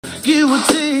give or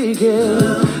take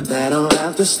it. That don't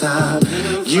have to stop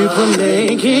you from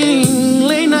making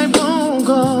late night phone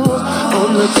calls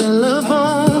on the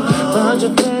telephone about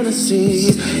your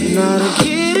fantasies. Now to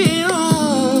get it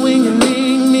on when you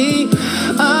need me,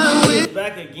 I will.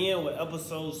 Back again with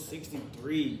episode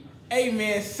 63. Hey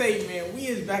man, we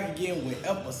is back again with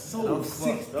episode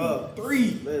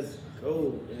 63. Let's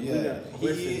go. Yeah,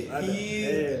 he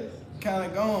is kind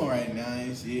of gone right now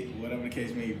and shit. Whatever the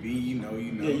case may be, you know.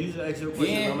 Yeah, you should ask your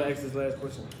question. I'm gonna ask this last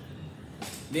question.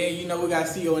 Then we got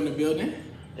CEO in the building.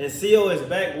 And CEO is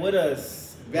back with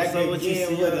us. Back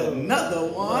again with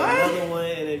another one.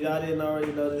 And if y'all didn't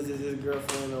already know, this is his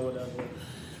girlfriend or whatever.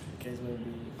 The case may be.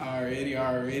 Already.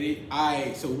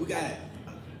 Alright, so we got a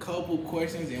couple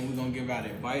questions and we're gonna give out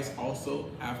advice also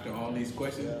after all these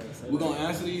questions. Yeah, we're gonna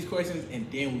answer these questions and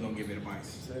then we're gonna give it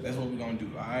advice. That's what we're gonna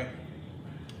do, alright?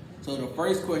 So the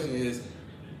first question is,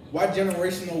 why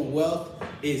generational wealth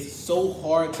is so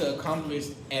hard to accomplish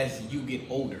as you get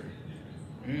older?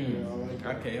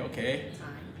 Okay.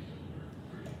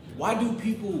 Why do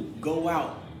people go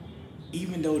out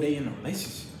even though they in a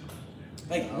relationship?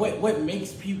 Like, what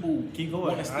makes people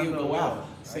want to still go out?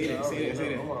 Say that.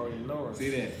 I'm already knowing. Say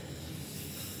that.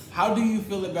 How do you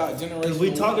feel about generational wealth?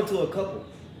 We talking to a couple.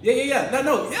 Yeah.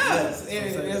 No, yes.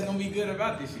 And that's going to be good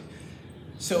about this shit.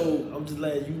 So I'm just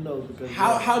letting you know because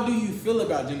how do you feel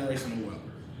about generational wealth?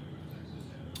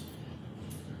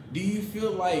 Do you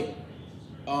feel like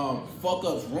fuck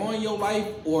ups ruin your life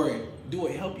or do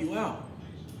it help you out?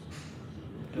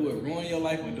 Do it ruin your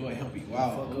life or do it help you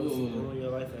out? Fuck ups ruin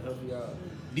your life and help you out.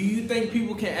 Do you think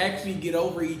people can actually get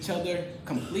over each other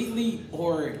completely,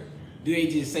 or do they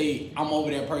just say, I'm over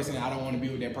that person, I don't want to be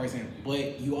with that person,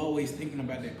 but you always thinking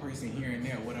about that person here and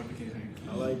there, whatever the case may be?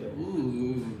 I like that.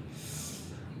 Ooh.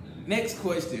 Next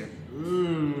question.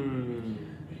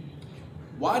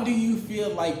 Why do you feel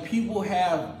like people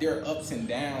have their ups and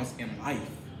downs in life?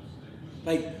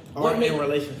 Like, or in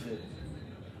relationship?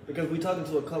 Because we talking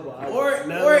to a couple. Or in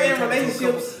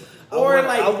relationships. Or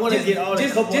like, I want to get all the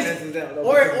couple answers down.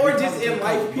 Or just in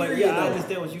life, period. Yeah, I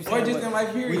understand what you saying. Or just in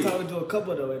life, period. We talking to a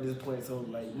couple though at this point, so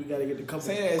like we gotta get the couple.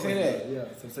 Say that. Yeah,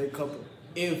 so say couple.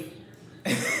 If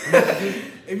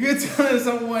you're telling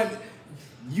someone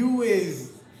you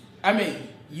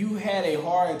had a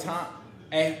hard time,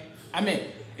 if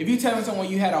you're telling someone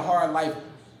you had a hard life,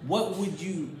 what would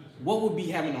be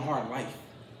having a hard life?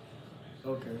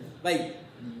 Okay. Like,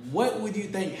 what would you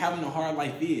think having a hard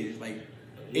life is? Like,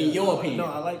 in your opinion. No,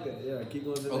 I like that. Yeah, keep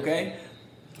going. Okay.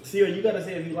 See, you gotta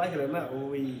say if you like it or not when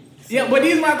we. Yeah, but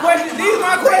these are my questions.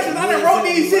 I done wrote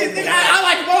these shit. I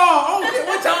like them all. Oh,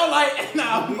 what y'all like?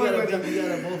 Nah, we gotta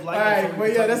both like. All right,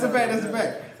 but yeah, that's a fact.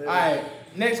 All right,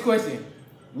 next question.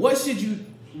 What should you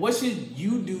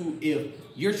do if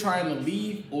you're trying to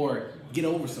leave or get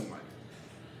over somebody?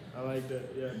 I like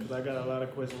that, yeah, because I got a lot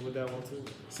of questions with that one too.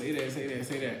 Say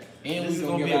that. And this is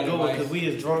gonna be a good one because we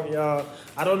is drunk, y'all.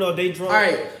 I don't know if they drunk. All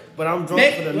right, but I'm drunk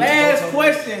for the last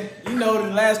question. You know, the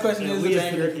last question is the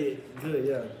banger. Good,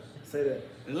 yeah. Say that.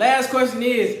 The last question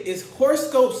is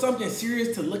horoscope something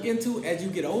serious to look into as you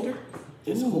get older?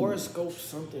 Is horoscope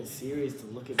something serious to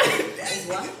look into? That's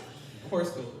what?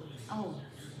 Horoscope. Oh.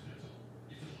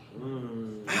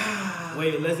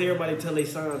 Wait, let's everybody tell their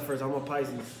signs first. I'm a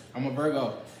Pisces. I'm a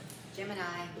Virgo.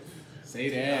 Gemini. Say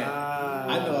that.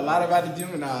 I know a lot about the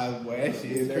Geminis, boy. That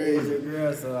shit is crazy. You're a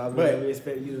girl, so we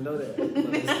expect you to know that. Let's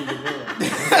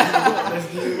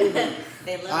keep it going.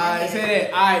 They love Alright, say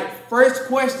that. Alright, first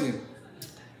question.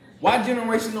 Why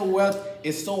generational wealth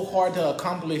is so hard to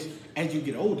accomplish as you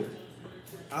get older?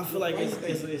 I feel like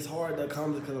it's hard to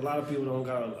accomplish because a lot of people don't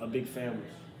got a big family.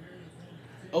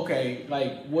 Okay,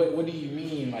 like what do you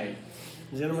mean, like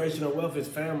generational wealth is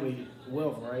family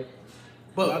wealth, right?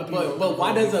 But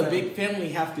why does a big family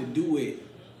have to do with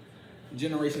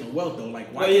generational wealth though?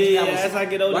 Like why can't you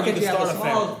have a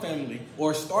small family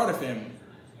or start a family?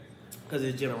 Because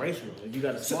it's generational. If you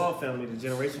got a small family, the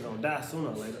generation gonna die sooner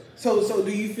or later. So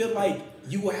do you feel like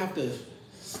you will have to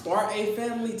start a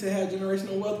family to have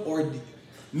generational wealth, or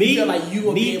me feel like you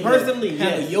will be able personally to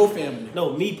handle your family?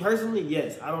 No, me personally,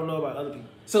 yes. I don't know about other people.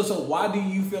 So why do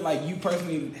you feel like you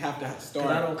personally have to start?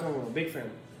 Because I don't come from a big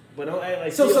family. But don't act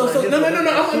like no. I'm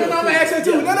gonna ask that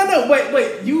too. Yeah. No.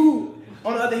 Wait. You,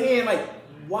 on the other hand, like,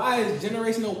 why is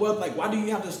generational wealth like? Why do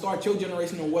you have to start your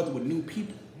generational wealth with new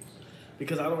people?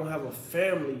 Because I don't have a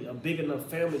family, a big enough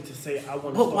family to say I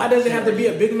want to. But why does it have to be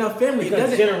a big enough family?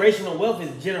 Because generational wealth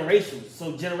is generation.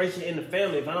 So generation in the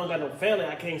family. If I don't got no family,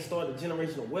 I can't start a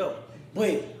generational wealth.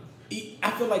 But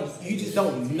I feel like you just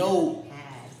don't know.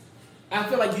 I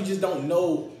feel like you just don't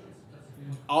know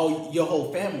all your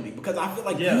whole family, because I feel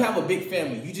like you have a big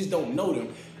family, you just don't know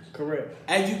them. Correct.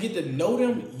 As you get to know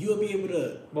them, you'll be able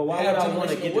to. But why would I want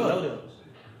to get to know them?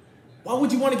 Why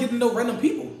would you want to get to know random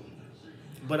people?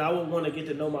 But I would want to get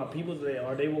to know my people,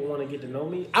 or they would want to get to know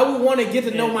me. I would want to get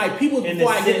to know my people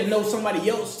before I get to know somebody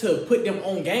else to put them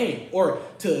on game or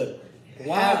to.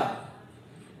 Wow.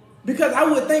 Because I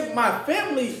would think my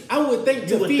family, I would think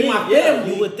to feed my family. Yeah,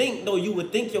 you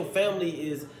would think your family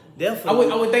is there for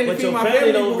you. I would think to feed my family. But your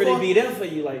family don't really be there for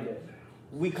you like that.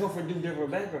 We come from different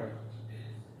backgrounds.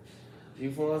 You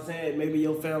feel what I'm saying? Maybe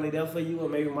your family there for you, or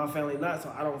maybe my family not.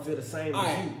 So I don't feel the same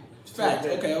as you. Facts.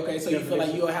 Okay. So you feel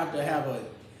like you'll have to have a.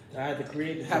 I had to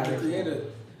create.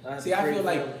 See, I feel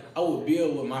like I would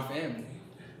build with my family.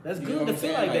 That's good to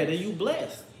feel like that. And you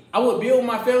blessed. I would build with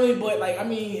my family, but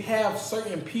have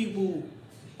certain people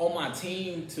on my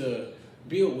team to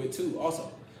build with too,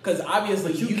 also. Because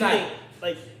obviously you can't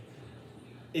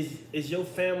is your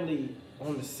family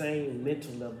on the same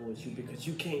mental level as you? Because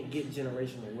you can't get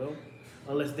generational wealth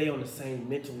unless they on the same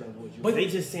mental level as you. But they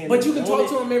just saying. But you can talk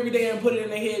to them every day and put it in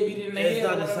their head, beat it in their head. It's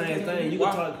not the same thing. You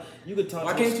can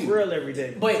talk to a squirrel every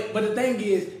day. But the thing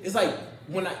is, it's like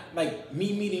when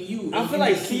me meeting you. I feel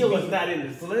like Seal is not in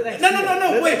this. So let's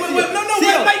no. Wait.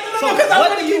 Because I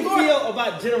want to keep going. What do you feel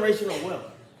about generational wealth?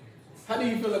 How do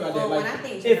you feel about that? Well, when I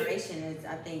think generation is,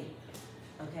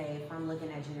 if I'm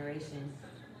looking at generation,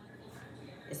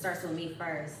 it starts with me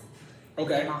first.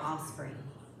 Okay. And my offspring.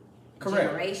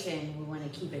 Correct. Generation, we want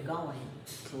to keep it going.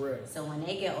 Correct. So when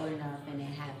they get old enough and they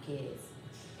have kids,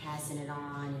 passing it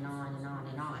on and on and on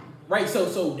and on. Right. So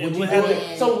would you do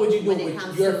it? So would you do it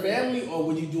with your family, or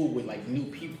would you do it with like new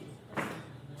people?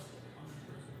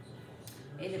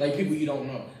 Like people you don't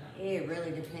know. It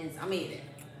really depends. I mean,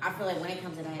 I feel like when it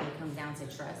comes to that, it comes down to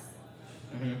trust.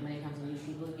 Mm-hmm. When it comes to new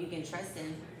people, if you can trust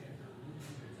them.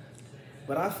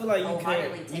 But I feel like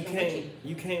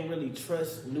you can't really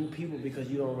trust new people because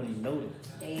you don't really know them.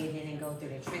 They didn't go through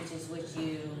the trenches with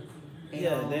you. They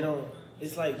don't.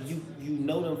 It's like you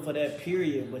know them for that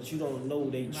period, but you don't know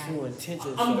their true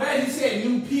intentions. I'm glad you said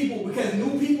new people, because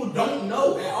new people don't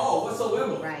know at all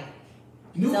whatsoever. Right.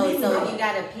 So you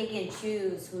gotta pick and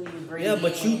choose who you bring. Yeah,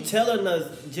 but you telling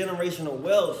us generational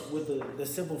wealth with the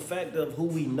simple fact of who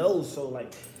we know. So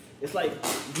like, it's like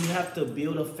you have to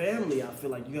build a family. I feel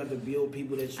like you have to build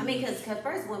people that you. I mean, because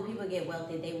first when people get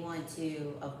wealthy, they want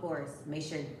to, of course, make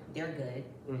sure they're good.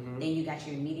 Mm-hmm. Then you got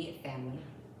your immediate family.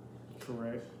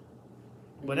 Correct.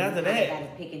 But after that, you gotta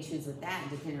pick and choose with that,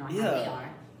 depending on how they are.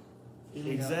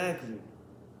 Exactly.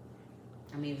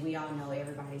 I mean, we all know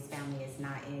everybody's family is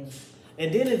not in.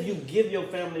 And then if you give your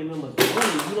family members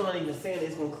money, you don't even saying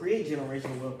it's gonna create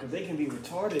generational wealth, because they can be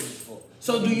retarded as fuck.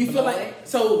 So do you feel like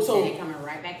so? They're coming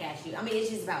right back at you. I mean,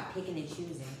 it's just about picking and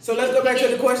choosing. So let's go back to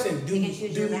the question. Do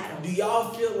do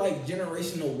y'all feel like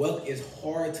generational wealth is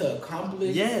hard to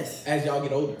accomplish? Yes. As y'all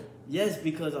get older. Yes,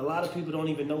 because a lot of people don't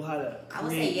even know how to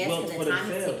create wealth for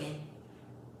themselves.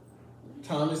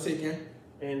 Time is ticking.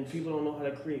 And people don't know how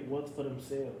to create wealth for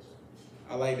themselves.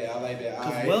 I like that.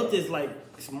 Because wealth is like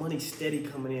money steady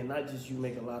coming in, not just you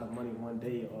make a lot of money one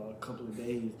day or a couple of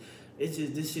days. It's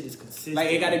just this shit is consistent.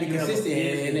 Like it got to be consistent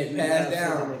and it passed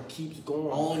down. It keeps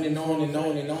going on and on and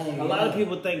on and on. A lot of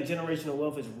people think generational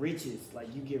wealth is riches.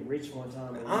 Like you get rich one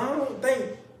time. I don't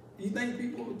think. You think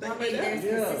people think like that?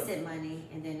 There's consistent money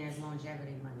and then there's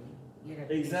longevity money. You know,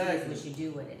 exactly what you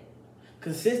do with it.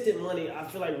 Consistent money, I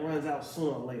feel like runs out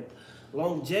sooner or later.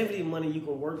 Longevity money you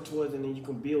can work towards, and then you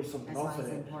can build something off of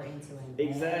that. That's why it's important to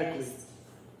invest. Exactly.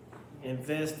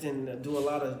 Invest and do a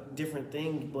lot of different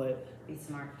things, but be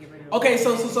smart. Get rid of. Okay,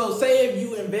 so say if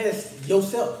you invest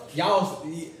yourself, y'all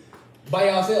by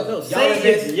yourself. No, say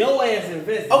if your ass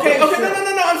invest. Okay, no.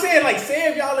 I'm saying like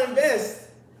say if y'all invest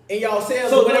in y'all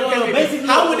sales. So basically,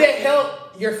 how would that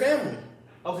help your family?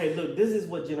 Okay, look, this is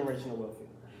what generational wealth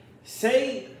is.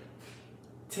 Say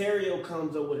Tario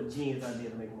comes up with a genius idea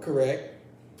to make money. Correct.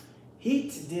 He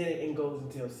did it and goes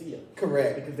and tells Sia.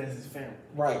 Correct. Because that's his family.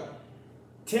 Right.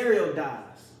 Tario dies.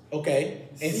 Okay.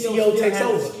 And Sia takes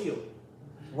over. Skill.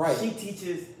 Right. She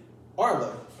teaches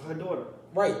Arla, her daughter.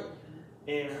 Right.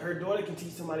 And her daughter can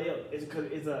teach somebody else. It's because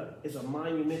it's a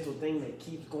monumental thing that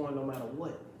keeps going no matter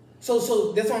what. So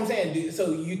that's what I'm saying.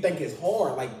 So you think it's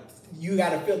hard? Like you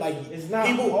gotta feel like it's not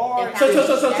hard. So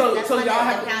y'all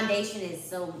have the foundation is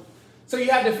so. So you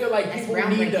have to feel like people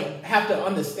need to have to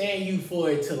understand you for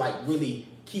it to like really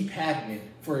keep happening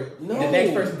for the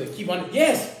next person to keep on.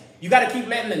 Yes, you got to keep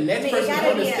letting the next person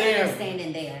understand. It got to be an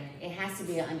understanding there. It has to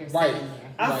be an understanding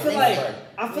there.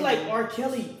 I feel like R.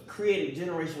 Kelly created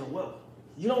generational wealth.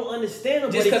 You don't understand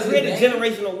them, Just but it 'cause created his name?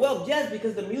 generational wealth. Yes,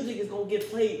 because the music is gonna get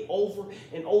played over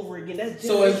and over again. That's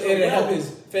So generational it'll help wealth. his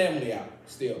family out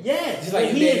still. Yes, just like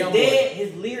when he NBA is Youngboy. dead,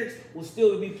 his lyrics will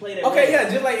still be played at Okay, radio. yeah,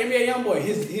 just like NBA Youngboy. He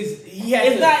has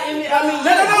It's to, not. I mean,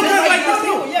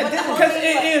 no. Yeah,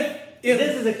 Because if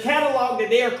this is a catalog that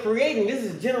they are creating. This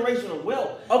is generational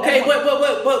wealth. okay, That's but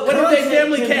what if their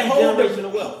family can can't be hold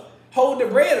generational wealth? the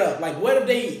bread up? Like, what if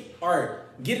they are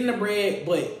getting the bread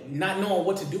but not knowing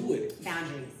what to do with it?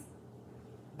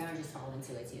 Boundaries fall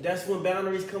into it too. That's when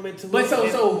boundaries come into it. But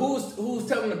so who's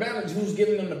telling the boundaries? Who's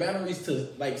giving them the boundaries to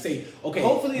like say, okay,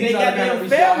 hopefully these they are got the their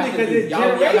boundaries family y'all have to because do. it's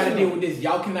y'all gotta generational. deal with this.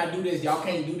 Y'all cannot do this. Y'all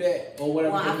can't do that or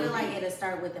whatever. Well, I feel like it'll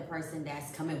start with the person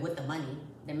that's coming with the money,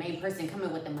 the main person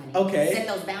coming with the money. Okay. Set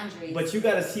those boundaries. But you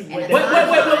gotta see what. And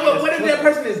What if that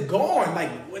person is gone? Like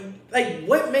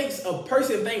what makes a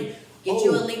person think? Get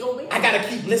you a legal will. I gotta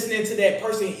keep listening to that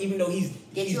person even though he's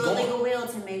you gone. a legal will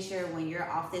to make sure when you're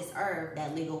off this earth,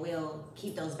 that legal will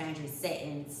keep those boundaries set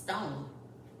in stone.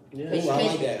 Yeah. Ooh, I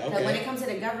like that. Because Okay. when it comes to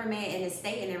the government and the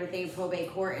state and everything,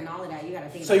 probate court and all of that, you gotta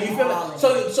think So about you feel all like, of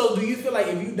so that. so do you feel like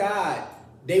if you died,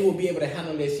 they will be able to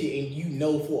handle that shit and you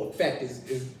know for a fact it's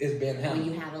been handled?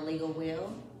 When you have a legal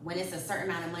will, when it's a certain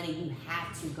amount of money, you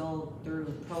have to go through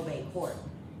probate court.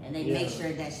 And they make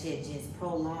sure that shit just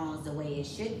prolongs the way it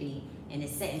should be and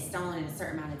it's set in stone in a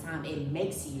certain amount of time. It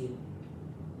makes you,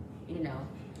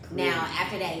 Now,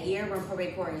 after that year when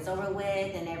probate court is over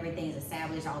with and everything's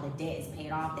established, all the debt is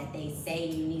paid off that they say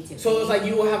you need to So pay. it's like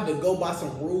you will have to go by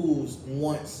some rules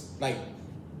once, like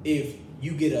if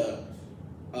you get a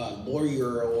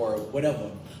lawyer or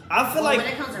whatever. I feel Well, like when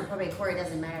it comes to probate court, it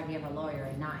doesn't matter if you have a lawyer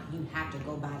or not. You have to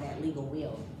go by that legal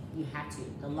will. You have to.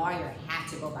 The lawyer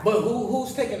has to go by. But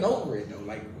who's taking over it though?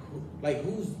 Like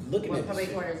who's looking when at this probate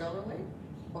shit? court is over with,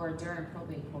 or during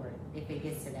probate court, if it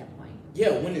gets to that point. Yeah,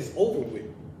 when it's over with,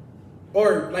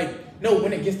 or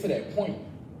when it gets to that point.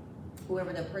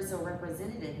 Whoever the personal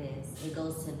representative is, it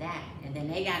goes to that, and then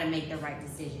they got to make the right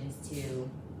decisions to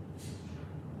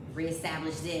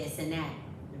reestablish this and that,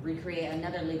 recreate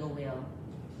another legal will.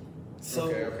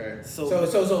 Okay. So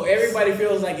So everybody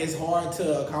feels like it's hard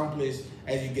to accomplish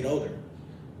as you get older.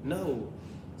 no.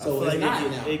 So I feel it's like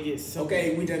not now. it gets simple.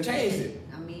 Okay, we done changed it.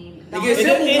 I mean, It gets It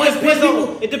simple once depends on-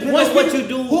 people. it depends once on what people- you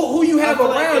do. Who you have I feel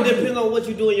like around it you. depends on what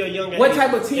you do in your younger What age.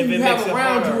 type of team If you it have makes it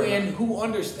around harder you or not. and who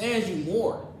understands you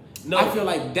more. No. I feel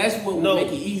like that's what will No. make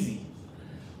it easy.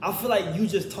 I feel like you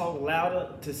just talk louder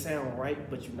to sound right,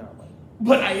 but you're not right.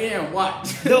 But I am.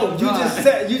 What? No, you just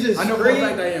said you just I know for a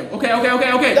fact I am. Okay.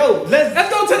 No, Let's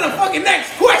go to the fucking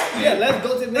next question. Yeah, let's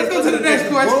go to the next. Let's go to the next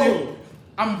because you're question. wrong.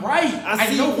 I'm right. I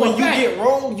see know for when a you fact. get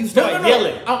wrong, you start No.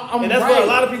 yelling, I'm and that's right. what a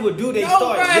lot of people do. They start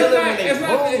bro, yelling when it's they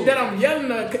not wrong. that I'm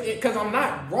yelling because I'm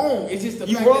not wrong. It's just the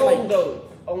You fact wrong that, like, though.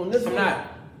 On this I'm one, not.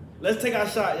 let's take our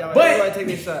shot, y'all. But everybody take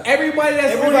their shot. Everybody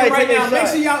that's Everybody on here right take now, their make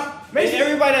shot. sure y'all. And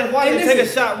everybody that's watching, Hey, take a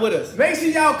listen. shot with us. Make sure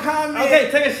y'all comment. Okay,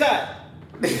 take a shot.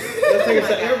 Let's take a Oh my shot.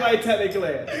 God. Everybody tap their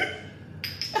glass.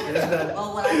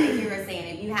 Well, what I think you were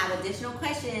saying, if you have additional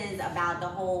questions about the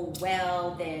whole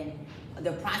wealth and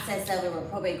the process of it with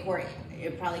probate court,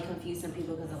 it probably confused some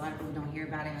people because a lot of people don't hear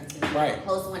about it until Right.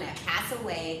 close to when that pass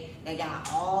away. They got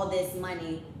all this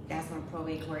money. That's when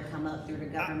probate court come up through the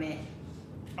government.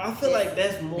 I feel like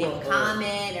that's more. Leave a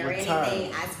comment or retirement.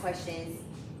 anything, ask questions.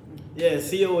 Yeah,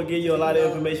 CEO will give you a lot of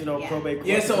information on Yeah. probate court.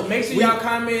 Yeah, so make sure y'all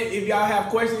comment if y'all have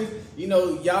questions.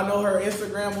 Y'all know her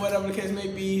Instagram, whatever the case may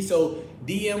be. So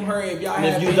DM her if y'all And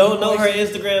have. if you any don't know her questions.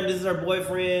 Instagram, this is her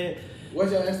boyfriend,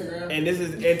 What's your Instagram? and this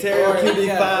is Tario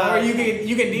QB5. Or you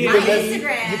can DM My me.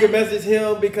 Instagram. You can message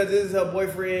him because this is her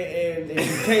boyfriend, and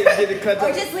if you can't get in Or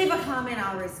contact. just leave a comment,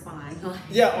 I'll respond.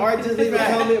 Yeah, or just leave a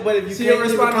comment. But if you She'll can't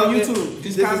leave a respond on comment, YouTube. Just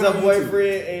this is comment her on YouTube.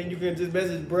 boyfriend, and you can just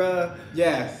message bruh,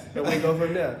 Yes. and we go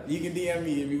from there. You can DM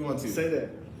me if you want to. Say that.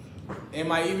 And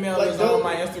my email Like, is don't- on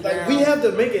my Instagram. Like, we have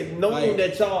to make it known Like-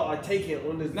 that y'all are taking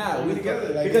on this. Nah, on we this together.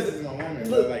 process. Like, because this is my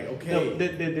woman, look, but, like,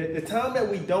 okay. the time that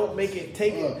we don't make it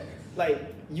take it, Look. like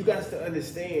you guys to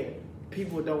understand,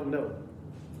 people don't know.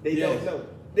 They Yes. don't know.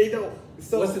 They don't.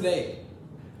 So What's today?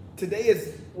 Today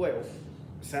is what?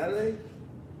 Saturday?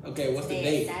 Okay, what's the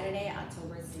Today is date? Saturday,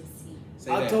 October 16th.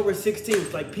 Say that. October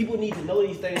 16th. Like people need to know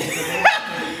these things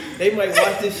because they might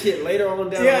watch this shit later on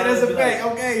down Yeah, the line. that's a and be fact.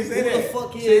 like, Okay, say who that. the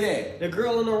fuck Say is that. the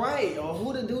girl on the right or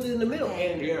who the dude in the middle?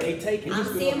 Okay. And Yeah. they take it. I'm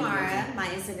Just- Ciamara. My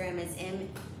Instagram is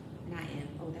not M.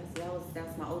 Oh,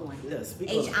 that's my old one. Yeah, speak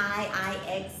on it.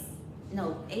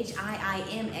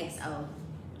 HIIMXO.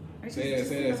 Say that,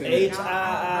 say that, say that.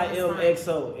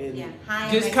 HIIMXO. And Yeah,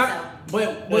 hi Just MXO. come.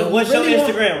 But Well, what's your really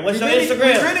want- Instagram? What's we your really-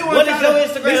 Instagram? we really want What is y'all your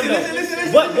to- Instagram?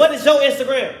 Listen. What is your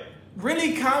Instagram?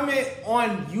 Really comment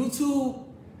on YouTube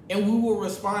and we will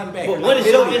respond back. But what is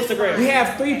your Instagram? We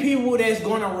have 3 people that's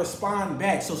going to respond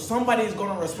back. So somebody's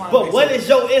going to respond But back. what is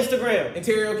your Instagram?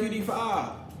 Tario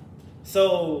QD5.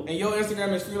 So and your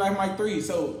Instagram is FreeLifeMike3.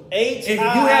 So if you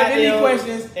have any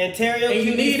questions and Tario and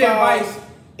you QD5, need advice,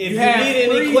 if you need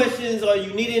any questions or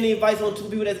you need any advice on 2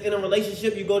 people that's in a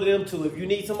relationship, you go to them too. If you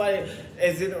need somebody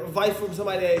as advice from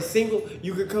somebody that is single,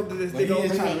 you can come to this nigga over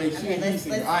here.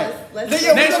 Let's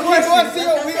next question.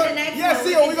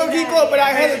 CEO, we're gonna keep going, but I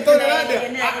had to throw that out there.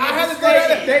 I had to throw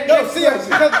that out there. No, CEO,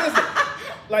 because listen,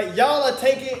 like y'all are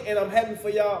taking, and I'm happy for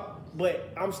y'all,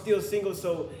 but I'm still single,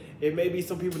 so it may be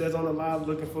some people that's on the live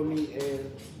looking for me,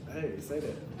 and hey, say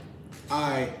that.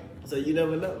 Alright. So you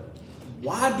never know.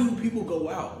 Why do people go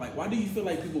out? Like, why do you feel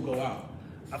like people go out?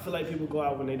 I feel like people go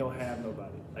out when they don't have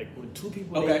nobody. Like when two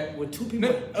people, Okay.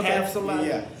 have somebody,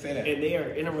 say that. and they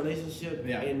are in a relationship,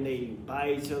 Yeah. and they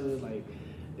buy each other, like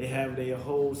they have their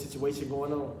whole situation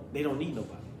going on. They don't need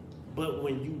nobody. But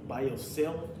when you by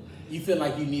yourself, you feel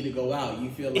like you need to go out. You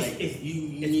feel like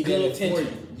you need good that attention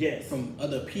for you. Yes. from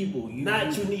other people. You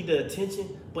need the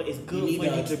attention, but it's good need for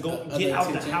you the to go other get out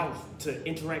attention. the house to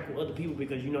interact with other people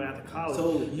because after college,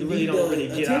 So you really don't really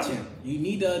get out. You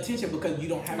need the attention because you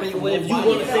don't have it. I mean, from if you nobody.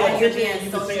 want to say you're attention, being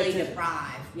you can say socially attention.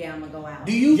 deprived. Yeah, I'm gonna go out.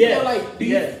 Do you feel like?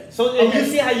 So and you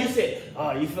see how you said,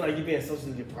 you feel like you're being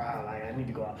socially deprived. Like I need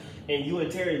to go out, and you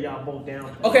and Terry, y'all both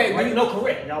down. Okay, right? No,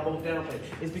 correct. Y'all both down.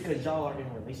 It's because y'all are in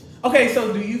a relationship. Okay,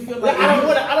 so do you feel like? I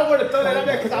don't want to throw that out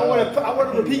there because I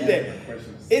want to repeat that.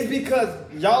 It's because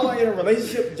y'all are in a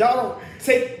relationship. Y'all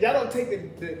don't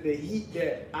take the heat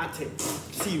that I take.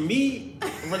 See, me,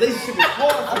 relationship is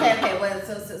hard. Okay. Well,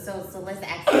 so let's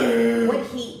ask you, what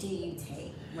heat do you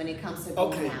take when it comes to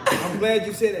going out? I'm glad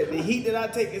you said that. The heat that I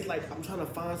take is like I'm trying to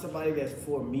find somebody that's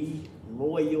for me,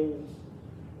 loyal,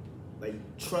 like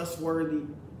trustworthy,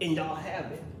 and y'all have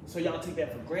it. So y'all take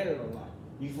that for granted a lot.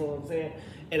 You feel what I'm saying?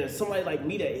 And if somebody like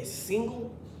me that is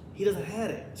single, he doesn't have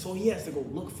that. So he has to go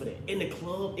look for that. In the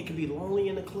club, it can be lonely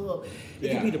in the club.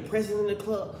 It can be depressing in the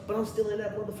club, but I'm still in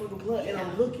that motherfucking club and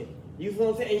I'm looking. You feel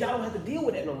what I'm saying? And y'all don't have to deal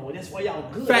with that no more. That's why y'all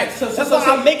good. Facts. That's why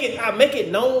I make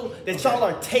it known that y'all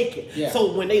are taken. Yeah.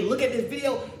 So when they look at this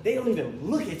video, they don't even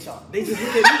look at y'all. They just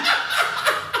look at me.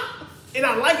 And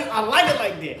I like it. I like it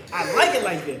like that. I like it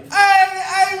like that.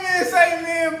 Hey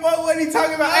man, what he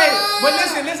talking about? Hey, but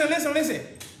listen.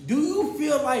 Do you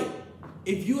feel like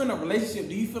if you in a relationship,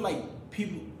 do you feel like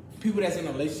people that's in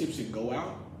a relationship should go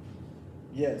out?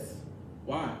 Yes.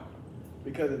 Why?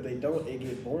 Because if they don't, it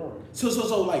get boring. So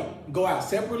like go out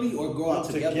separately or go out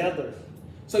together?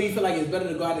 So you feel like it's better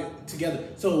to go out together.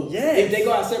 So if they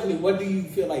go out separately, what do you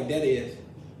feel like that is?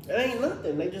 It ain't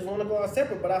nothing. They just want to go out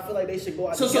separate, but I feel like they should go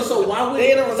out together. So why would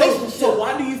they in a relationship? So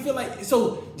why do you feel like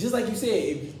just like you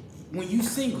said, when you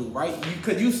single, right?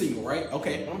 Cause you single, right?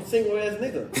 Okay. I'm a single ass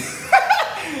nigga.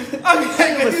 I'm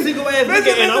a single ass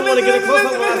nigga, and I want to get a close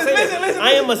up when I say that.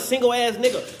 I am a single ass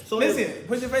nigga. So listen,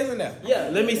 put your face in there. Yeah,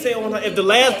 let me say it one time. If the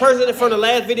last person from the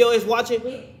last video is watching,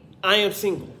 I am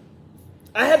single.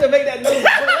 I had to make that note for the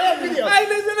last video. Hey,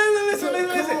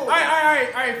 listen. All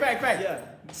right. Fact. Yeah.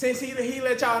 Since he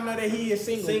let y'all know that he is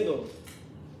single.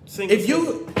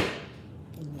 Single.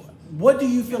 What do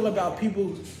you feel about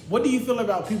people? What do you feel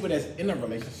about people that's in a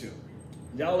relationship?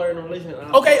 Y'all are in a relationship.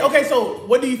 Okay. So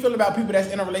what do you feel about people that's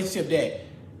in a relationship that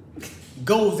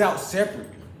goes out separate?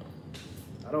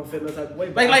 I don't feel no type of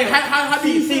way. Like how do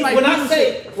you feel like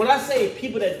when I say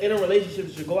people that's in a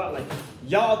relationship should go out, like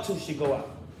y'all two should go out.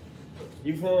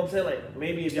 You feel what I'm saying? Like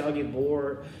maybe if y'all get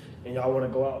bored and y'all want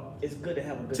to go out, it's good to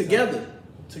have a good together.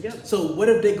 Together. So what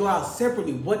if they go out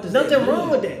separately? What does nothing that mean? wrong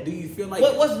with that? Do you feel like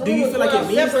what's wrong do you with feel like it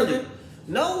means something?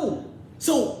 No.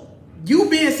 So you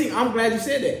being single, I'm glad you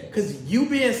said that because you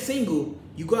being single,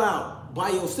 you go out by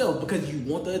yourself because you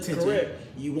want the attention. Correct.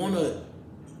 You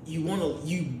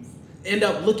end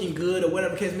up looking good or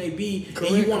whatever the case may be,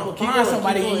 correct. And you want to find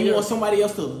somebody and you want somebody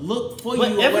else to look for you or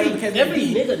whatever the case may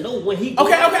be. Every nigga know when he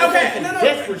Okay. No.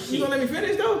 You gonna let me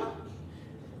finish though?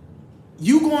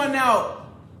 You going out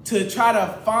to try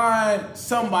to find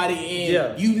somebody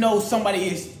and you know somebody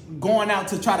is going out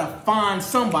to try to find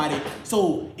somebody.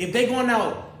 So if they going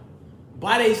out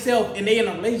by themselves and they in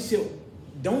a relationship,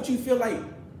 don't you feel like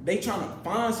they trying to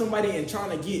find somebody and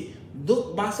trying to get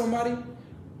looked by somebody?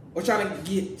 Or trying to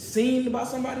get seen by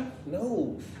somebody?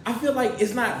 No. I feel like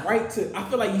it's not right to, I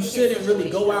feel like you shouldn't really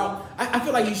go out. I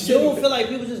feel like you shouldn't. You don't feel like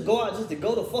people just go out just to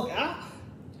go the fuck out?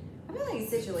 I feel like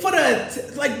it's situational. For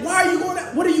the, like, why are you going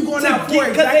out? What are you going out for?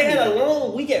 Because they had a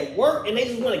long week at work and they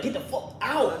just want to get the fuck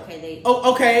out. Okay.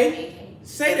 Okay.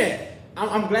 Say that.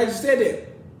 I'm glad you said that.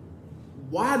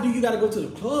 why do you gotta go to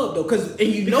the club though? Because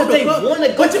they want to go to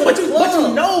the club. But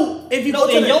you know, if you go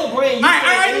to your brain, all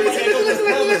right,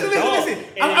 listen.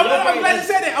 I'm glad you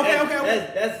said that.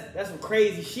 Okay. That's some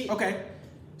crazy shit. Okay,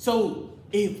 so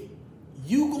if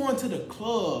you go into the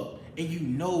club and you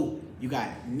know you got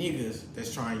niggas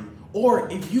that's trying you, or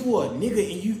if you a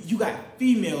nigga and you got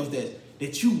females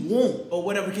that you want or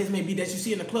whatever the case may be that you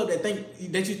see in the club that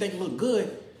you think look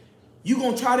good, you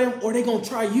gonna try them or they gonna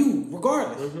try you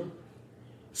regardless. Mm-hmm.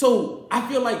 So I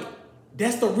feel like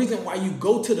that's the reason why you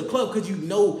go to the club, because you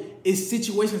know it's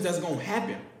situations that's gonna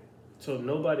happen. So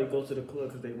nobody goes to the club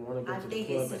because they want to go to the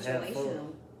club and have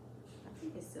fun. I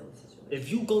think it's still situational. If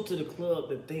you go to the club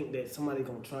to think that somebody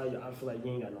gonna try you, I feel like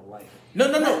you ain't got no life.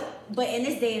 No. But in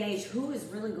this day and age, who is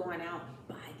really going out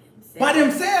by themselves? By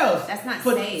themselves. That's not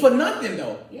for nothing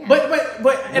though. Yeah. But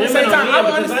at the same time, I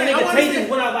understand. Tatum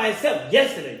went out by himself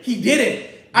yesterday. He didn't.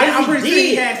 I'm pretty sure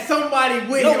he had somebody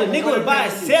with him. No, the nigga was by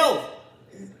himself.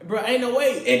 Bro, ain't no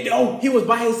way. He was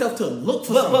by himself to look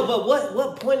for something. But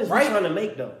what point is he trying to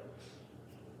make though?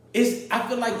 I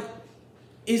feel like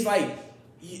it's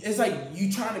like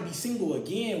you trying to be single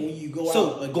again when you go out.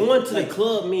 So going to the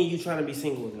club mean you trying to be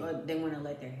single again? They want to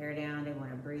let their hair down. They want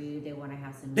to breathe. They want to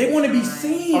have some. They want to be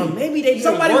seen. Or maybe they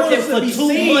been working for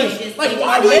 2 months. Like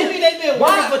why? Maybe they been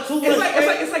working for 2 months.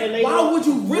 It's like why would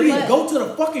you really go to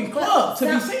the fucking club to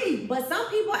be seen? But some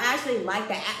people actually like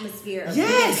the atmosphere of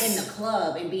yes. being in the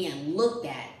club and being looked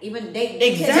at. Even they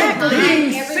exactly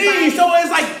being seen. So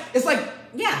it's like.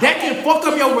 Yeah, that can fuck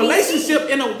up your relationship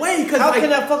in a way. How can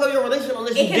that fuck up your relationship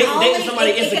unless you dating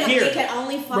somebody insecure? It can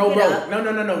only fuck it up.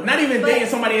 No. Not even dating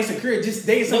somebody insecure. Just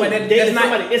dating somebody that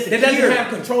doesn't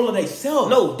have control of themselves.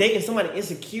 No, dating somebody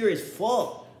insecure is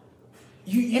fuck.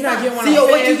 You're not getting what I'm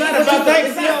saying. It's not about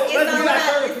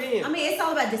that. I mean, it's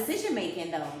all about decision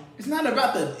making, though. It's not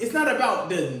about the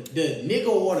nigga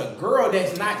or the girl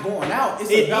that's not going out. It's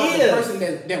about the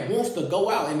person that wants to go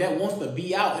out and that wants to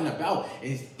be out and about.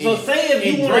 So say if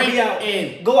you want to be out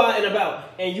and go out and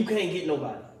about and you can't get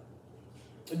nobody.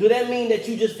 Do that mean that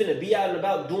you just finna be out and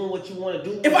about doing what you want to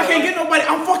do? If I can't get nobody,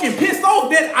 I'm fucking pissed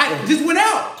off that I just went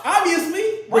out.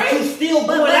 Obviously, right? But you still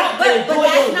going out to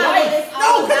enjoy your life.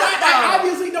 No, because I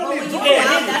obviously don't enjoy it.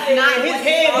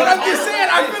 But I'm just saying,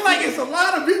 I feel like it's a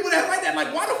lot of people that's like that.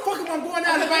 Like, why the fuck am I going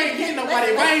out if I ain't getting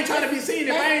nobody? If I ain't trying to be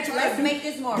seen, if I ain't trying to make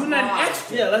this more do nothing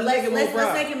extra. Yeah, let's make it more broad.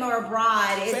 Let's make it more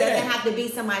broad. It doesn't have to be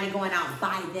somebody going out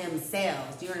by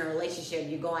themselves. You're in a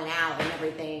relationship, you're going out and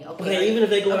everything. Okay, even if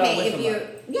they go out with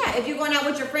somebody. If you're going out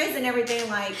with your friends and everything,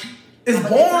 like it's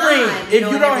boring if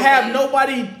you don't have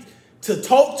nobody to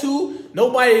talk to,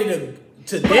 nobody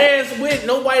to dance with,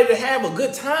 nobody to have a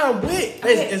good time with.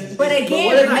 But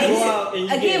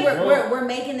again, we're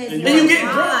making this. Then you get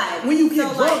drunk. When you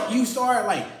get drunk, you start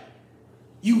like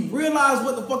you realize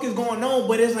what the fuck is going on,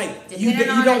 but it's like you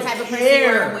don't type of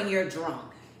care when you're drunk.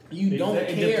 You don't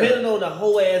care. Depending on the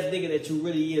whole ass nigga that you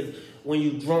really is. When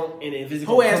you drunk and if it's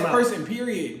whole ass person,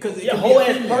 period. Because whole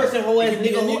ass person, whole ass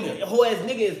nigga, whole ass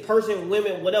nigga is person,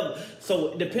 women, whatever.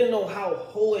 So depending on how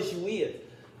whorish you is,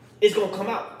 it's gonna come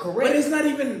out correct. But it's not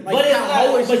even like but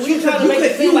how whorish. But you trying to make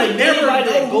it seem like anybody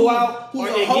that go out or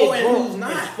get drunk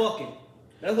is fucking.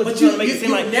 That's what you're trying to make it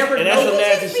seem like. Never and that's some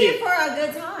nasty shit. For a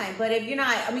good time, but if you're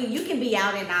not, I mean, you can be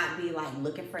out and not be like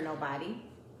looking for nobody.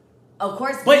 Of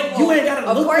course, but you ain't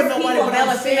gotta look for nobody.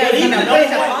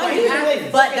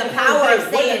 But the power of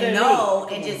saying no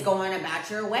and just going about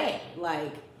your way,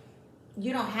 like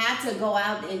you don't have to go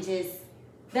out and just.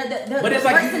 The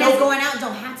person that's going out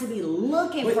don't have to be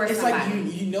looking for somebody. It's like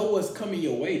you know what's coming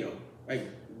your way though. Like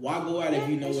why go out if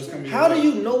you know what's coming your way? How do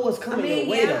you know what's coming your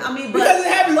way though? I mean, because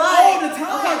it happens all the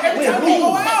time. Every time we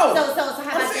go out. So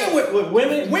how about this? With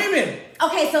women? Women.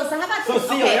 Okay, so how about this?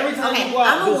 So every time you go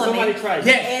out, does somebody try you?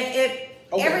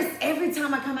 Yes. Every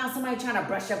time I come out, somebody trying to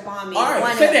brush up on me. All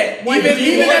right, say that.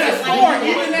 Even at a store,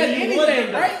 even at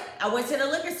anything, right? I went to the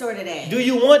liquor store today. Do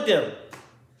you want them?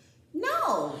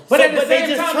 No. But at the same they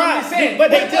just time, try. But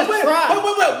they just try.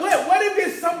 What if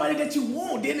it's somebody that you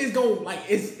want? Then it's going like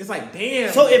it's like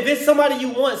damn. So if it's somebody you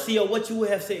want, Cio, what you would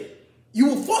have said? You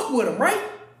would fuck with them, right?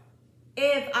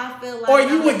 If I feel like, or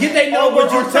you would get their number,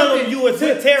 would you tell them you would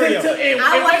Tario?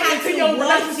 I would have to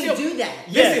want to do that.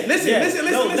 Listen.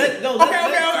 Okay.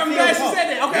 I'm glad she said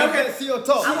that. Okay. Cio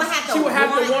talk. I would have to. She would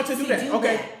have to want to do that.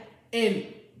 Okay. And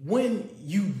when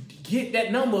you get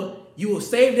that number, you will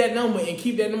save that number and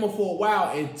keep that number for a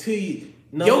while until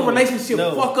your relationship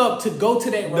fuck up to go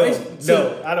to that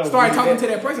relationship. I don't start talking to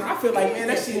that person. I feel like man,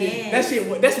 that's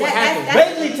what happens.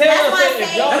 Basically, Tario said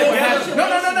if y'all happens. No.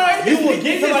 You will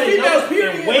get somebody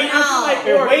and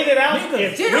wait it out.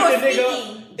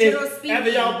 General speaking,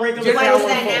 after y'all break up, do I do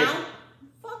that now?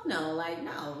 fuck no, like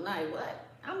what?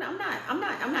 I'm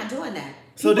not doing that.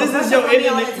 So People this is your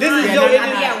internet. this is your I'm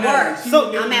at work.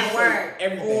 So I'm at work,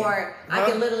 everything. or I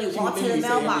can literally walk to the literally say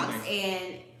mailbox everything.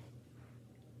 and.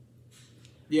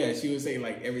 Yeah, she would say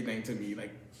like everything to me,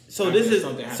 like. So this is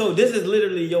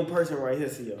literally your person right here,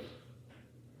 CEO.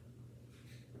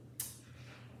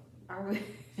 Are we?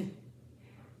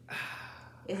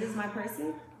 Is this my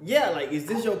person? Yeah, like is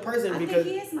this your person? I Because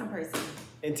think he is my person.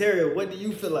 and Tario, what do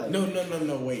you feel like? No,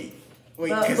 wait. Wait,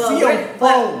 But cause we're CEO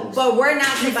froze. but we're not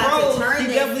He about froze. to turn He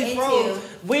this definitely into froze.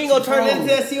 We ain't gonna turn it into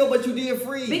froze. that CEO, but you did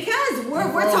freeze. because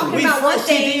we're froze. talking We about one froze.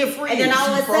 She thing, did freeze. and then all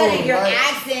of She a sudden froze, you're right?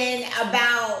 asking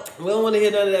about We don't want to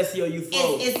hear none of that CEO. You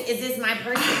froze. is this my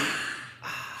person?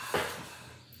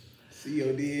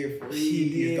 CEO did freeze. She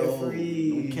did though.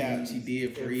 freeze. No cap, she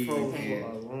did freeze. froze and for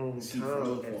a long she time.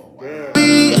 froze for a while.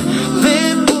 Yeah.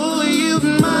 Then boy, you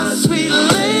my sweet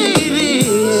lady.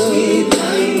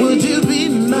 Would you be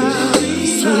my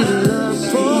sweet love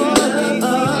for a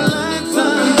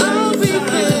lifetime? I'll be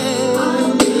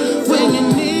there when you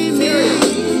need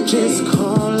me. Just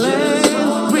call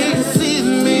and receive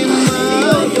me,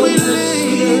 my sweet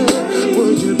lady.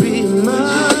 Would you be my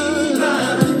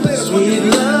sweet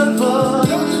love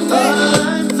for a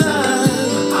lifetime?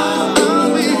 I'll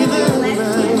be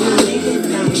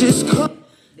there. Just call.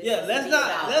 Yeah, let's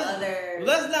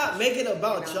not make it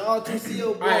about y'all two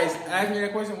CEO. All right, ask me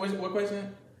that question. What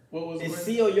question? What was the Is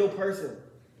question? CEO your person?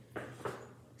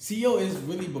 CEO is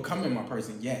really becoming my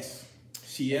person. Yes,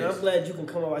 she And I'm is. glad you can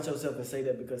come about yourself and say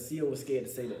that because CEO was scared to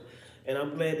say that. And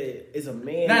I'm glad that it's a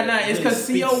man. Nah, that it's really because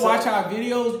speaks CEO watch up. our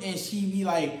videos and she be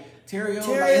like, Tario, like,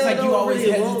 Tario it's like you don't always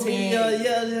really want hesitant. me.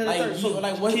 Yeah. Like, So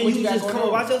like what can you you got just going come on?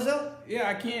 about yourself? Yeah,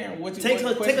 I can. What Take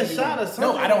a question shot you or want? something.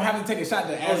 No, I don't have to take a shot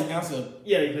to answer.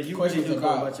 Yeah, because you Questions really do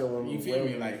about- come about your woman. you feel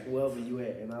me, like- wherever you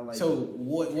at, and I like. So that.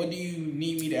 what do you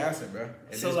need me to answer, bro?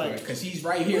 At So, this like- point? Because she's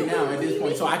right here now at this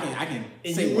point, so I can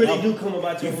And say you really whatever. do come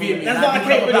about your You feel woman. me? That's And why I do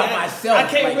can't come really about ask, myself. I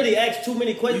can't like, really ask too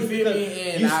many questions you feel because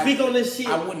me? And you speak on this shit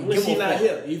I wouldn't when give she a not fuck.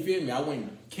 here. You feel me? I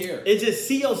wouldn't care. It just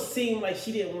CEO seemed like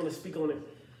she didn't want to speak on it.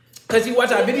 Cause she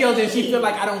watch our videos and she feel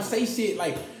like I don't say shit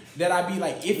like that. I be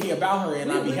like iffy about her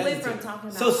and I be We went from hesitant. talking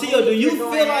about So, CEO, do you you're feel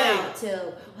going like- out to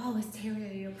is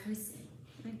Tario your person?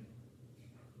 Like,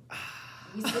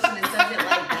 we switching the subject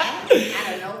like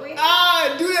that out of nowhere?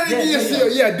 Ah, do that again, Yeah. CEO.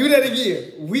 Yeah, do that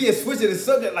again. We are switching the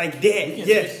subject like that. We can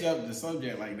Yes. switch up the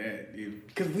subject like that, dude.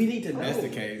 Because we need to know. That's the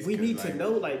case, We 'cause, need to like-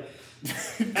 know, like,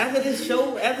 after this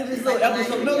show, after this little Like,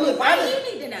 episode. No, look, why after, do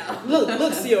you need to know?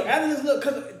 look, CEO. After this, look,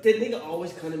 because the nigga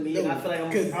always come to me, and I feel like I'm I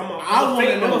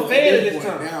a fan of this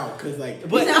time. now, cause like,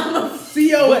 But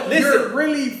CEO, but listen- you're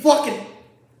really fucking.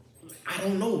 I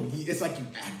don't know. It's like you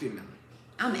acting now.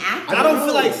 I'm acting. I don't feel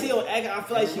know. like CEO acting. I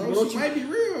feel like she Bro, wants she you. might be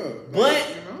real, But like,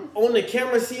 you know? on the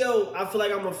camera, CEO, I feel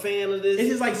like I'm a fan of this. It's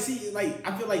just like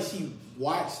I feel like she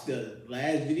watched the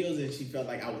last videos and she felt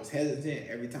like I was hesitant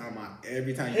every time you asked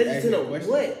me Hesitant a of question.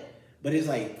 what? But it's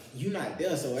like you not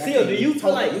there, so I CEO, can't do you feel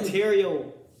talk like to you.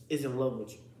 Tario is in love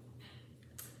with you?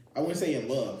 I wouldn't say in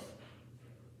love.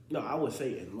 No, I would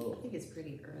say in love. I think it's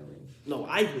pretty early. No,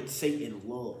 I would say in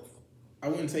love. I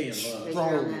wouldn't say in But love. you're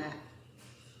Strong. not.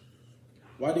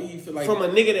 Why do you feel like From a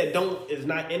nigga that is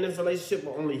not in this relationship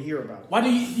but only hear about it. Why do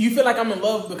you feel like I'm in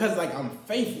love because like I'm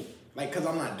faithful? Like cause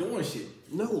I'm not doing shit.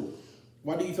 No,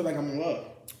 Why do you feel like I'm in love?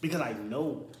 because I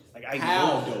know. Like I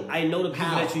How, know. though? I know the people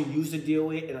How? that you used to deal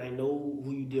with, and I know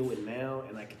who you deal with now,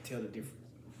 and I can tell the difference.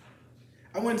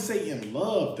 I wouldn't say in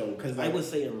love though, cause I like, would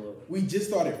say in love, we just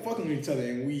started fucking with each other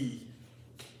and we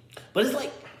but it's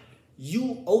like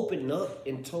you opened up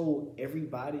and told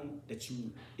everybody that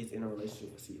you is in a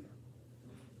relationship with you.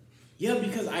 yeah,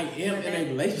 because I am in a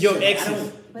relationship. Your I exes.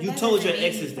 don't- But You that told your doesn't mean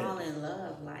exes you that. fall in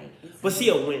love, like. But see,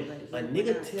 when but a we're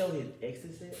nigga not. tell his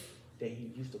exes that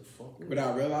he used to fuck with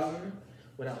without realizing it.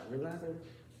 without realizing,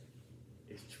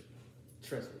 it's true.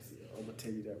 Trust me, see, I'm gonna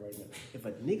tell you that right now. If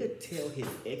a nigga tell his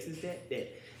exes that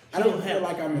I he don't have feel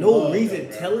like I'm in no love, reason though,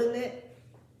 bro. telling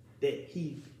that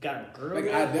he got a girl Like,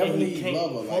 now, I and definitely he can't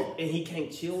love her, fuck, like- and he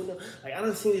can't chill with them. Like I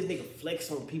done seen this nigga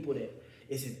flex on people that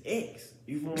is his ex.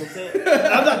 You know what I'm saying?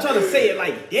 I'm not trying to say it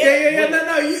like that. Yeah. but-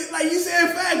 No. You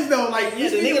said facts though. Like yeah, you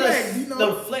the speak nigga facts. You done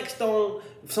know. flexed on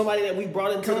somebody that we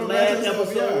brought into the Couple last times,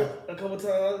 episode a couple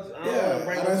times. Yeah,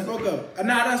 I done spoke up.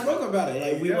 Nah, I done spoke about it.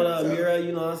 Like we yeah, went to so- Amira,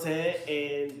 you know what I'm saying,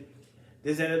 and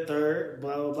this and the third,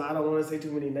 blah blah blah. I don't want to say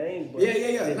too many names, but Yeah.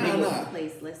 the Nah, nigga, nah.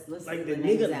 Place. Let's like leave the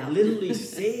names nigga out. literally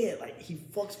said like he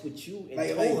fucks with you and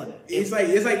Like, told her that. it's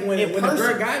like when in the person.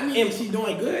 girl got me and In- she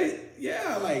doing good.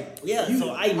 Yeah, like Yeah, you,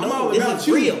 so I know I'm all this about is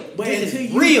you. real. But This is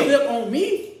until you real. flip on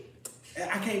me,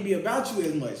 I can't be about you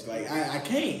as much. Like I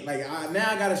can't. Like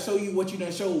now I gotta show you what you done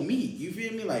showed me. You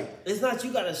feel me? Like it's not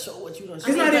you gotta show what you done. It's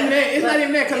not even that. It's not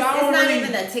even that because I don't really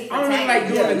like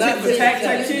doing the tit for tat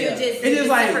type shit. It's just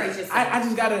like I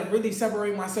just gotta really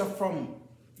separate myself from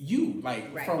you,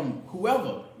 like from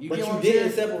whoever. But you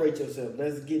didn't separate yourself.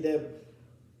 Let's get that.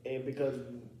 And because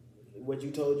what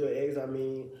you told your ex, I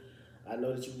mean, I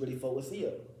know that you really fuck with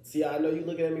Sia. See, I know you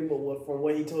looking at me, but from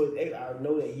what he told his ex, I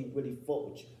know that he really fuck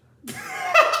with you.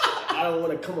 I don't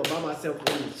want to come up by myself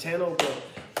on the channel, but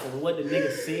from what the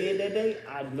nigga said that day,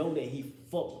 I know that he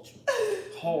fuck with you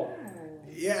hard.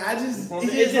 Yeah, I just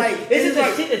it's just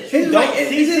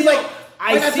like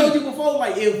I told you before,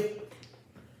 like if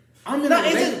I'm in a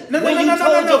relationship, no,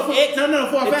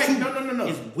 for a fact, no,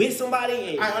 it's with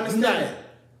somebody. I understand that.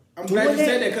 I'm glad you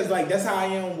said that because like that's how I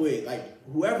am with like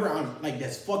whoever I'm like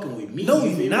that's fucking with me. No,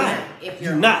 you're not. If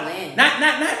you're not in,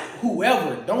 not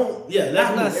whoever. Don't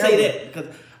let's not say that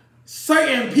because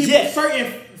certain people,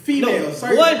 certain females,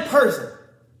 one person.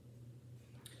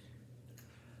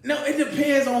 No, it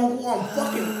depends on who I'm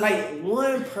fucking like.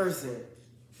 One person.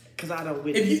 Cause I don't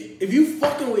witness. If you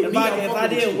fucking with me, if I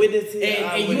didn't witness it,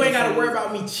 and you ain't gotta worry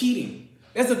about me cheating.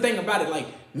 That's the thing about it. Like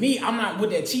me, I'm not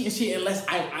with that cheating shit unless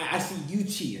I see you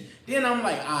cheating. Then I'm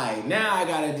like, alright, now I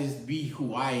gotta just be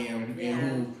who I am and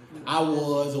who I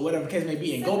was or whatever the case may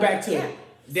be, and go back to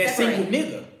that single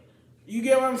nigga. You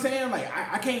get what I'm saying? Like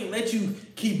I can't let you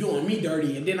keep doing me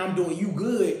dirty and then I'm doing you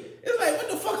good. It's like, what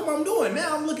the fuck am I doing?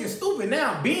 Now I'm looking stupid.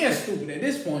 Now I'm being stupid at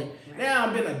this point. Now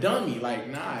I've been a dummy. Like,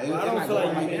 nah. I don't feel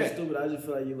like you being stupid. I just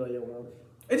feel like you love your woman.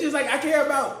 It's just like I care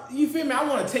about, you feel me? I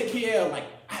want to take care of like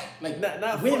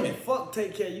not women. Fuck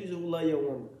take care of you who love your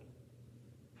woman.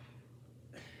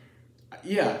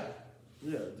 Yeah.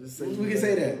 Yeah, just say we can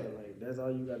say that. Like, that's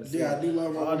all you gotta say. Yeah, I do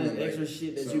love my all woman. this extra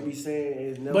shit that you be saying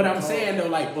is never. But I'm saying though,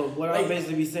 like, but what I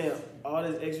basically be saying, all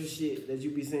this extra shit that you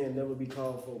be saying never be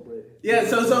called for. But yeah,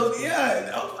 so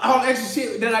yeah, all extra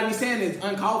shit that I be saying is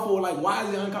uncalled for. Like, why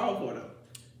is it uncalled for though?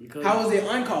 Because how is it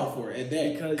uncalled for at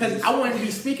that? Because I want to be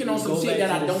speaking on some shit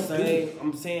that I don't do.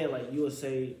 I'm saying like you will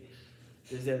say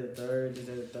this at the third,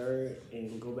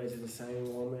 and go back to the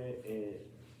same woman and.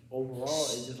 Overall,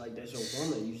 it's just like that's your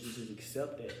woman. You should just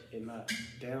accept that and not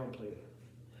downplay it.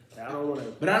 Like, I don't want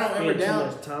to. But I don't ever down. Too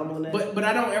much time on that. But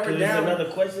I don't ever down. Another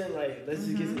question. Like let's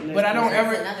just get to the next. But I don't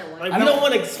ever. Like we don't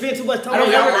want to spend too much time. I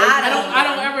don't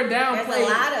ever downplay. There's a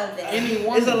lot of that.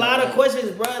 Anyone. There's a lot of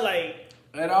questions, bro. Like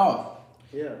at all.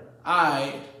 Yeah.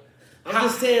 I'm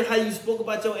just saying how you spoke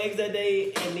about your ex that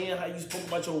day, and then how you spoke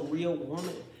about your real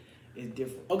woman is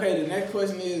different. Okay. The next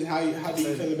question is how do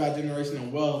you feel about generational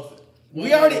wealth?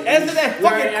 We already answered that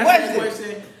fucking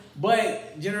question.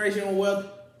 But generational wealth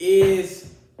it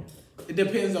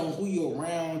depends on who you're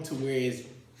around to where it's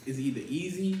either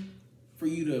easy for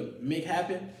you to make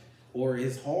happen or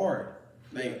it's hard.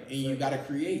 Like, and you gotta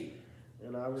create.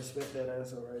 And I respect that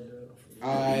answer right there.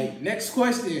 Alright, next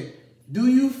question. Do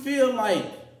you feel like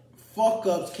fuck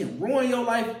ups can ruin your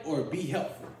life or be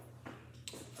helpful?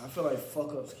 I feel like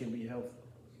fuck ups can be helpful.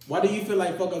 Why do you feel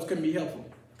like fuck ups can be helpful?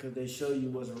 Because they show you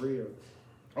what's real.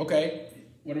 Okay.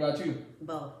 What about you?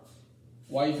 Both.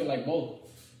 Why you feel like both?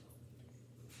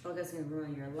 Fuck ups can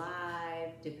ruin your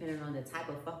life, depending on the type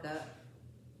of fuck up.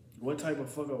 What type of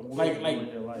fuck up? Like in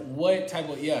your life? What type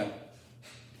of To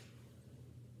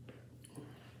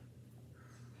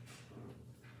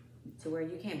where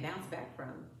you can't bounce back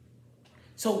from.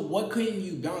 So what couldn't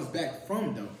you bounce back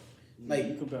from though? Like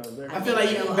you can bounce back. I feel like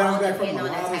you can bounce back from a lot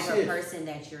of shit. Depending on the type of person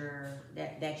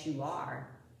that you are.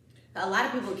 A lot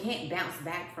of people can't bounce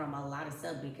back from a lot of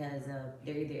stuff because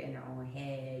they're either in their own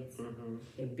heads,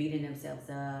 they're beating themselves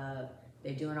up,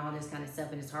 they're doing all this kind of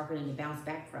stuff, and it's hard for them to bounce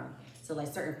back from. So like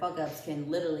certain fuck ups can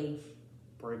literally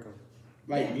break them.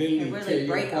 Like literally can really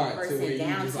break a person to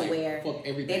down to like, where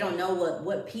they don't know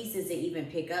what pieces to even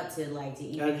pick up to like to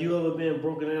even. Have you ever been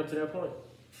broken down to that point?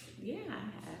 Yeah, I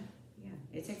have. Yeah,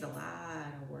 it takes a lot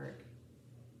of work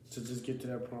to just get to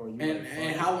that point.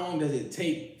 And how long does it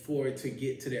take for it to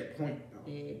get to that point though?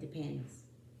 It depends.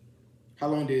 How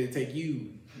long did it take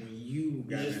you when you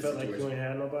got just felt like you ain't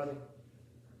had nobody?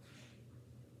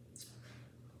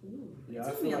 Ooh, yeah,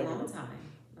 it took me a long time.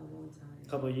 A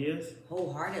couple of years?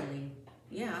 Wholeheartedly.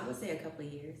 Yeah, I would say a couple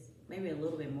of years. Maybe a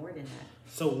little bit more than that.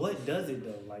 So what does it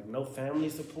though? Like no family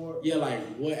support? Yeah, like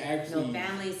what actually? No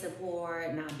family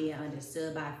support, not being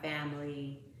understood by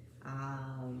family.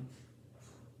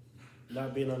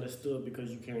 Not being understood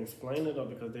because you can't explain it or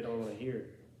because they don't want to hear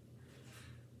it?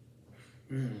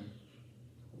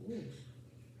 Ooh,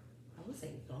 I would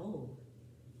say both.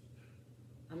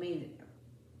 I mean,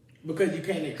 Because you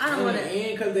can't I don't explain wanna- it,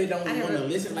 and because they don't I want to never-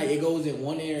 listen. Like it goes in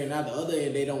one ear and not the other,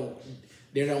 and they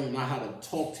don't know how to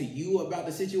talk to you about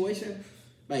the situation.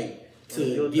 Like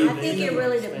to give. I think it them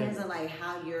really understanding. depends on like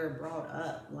how you're brought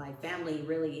up. Like family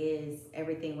really is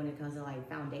everything when it comes to like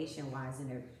foundation wise and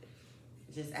they're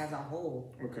just as a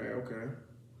whole. Okay.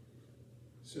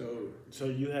 So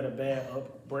you had a bad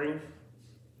upbringing?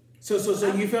 So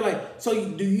you feel like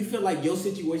do you feel like your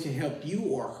situation helped you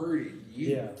or hurted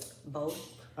you? Yeah.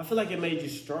 Both. I feel like it made you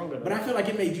stronger. But I feel like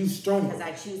it made you stronger. Because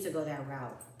I choose to go that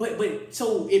route. But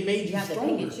so it made You you have to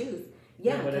stronger. pick and choose.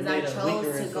 Yeah, Yeah, but it because I made us weaker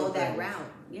chose in to go some that things.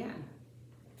 route. Yeah.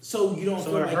 So you don't So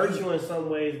feel it like hurt you in some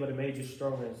ways, but it made you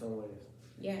stronger in some ways.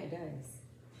 Yeah, it does.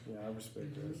 Yeah, I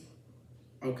respect this.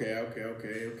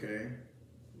 Okay.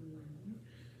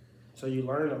 So you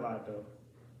learned a lot though.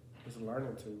 It's a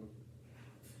learning tool.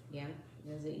 Yeah.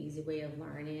 There's an easy way of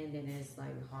learning, then there's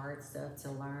like hard stuff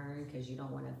to learn because you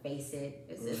don't want to face it.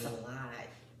 It's just a lot.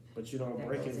 But you don't That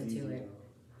break goes as into easy it.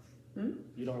 though.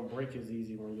 You don't break as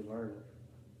easy when you learn it.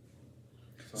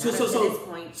 Not up to this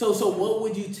point. So what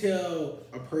would you tell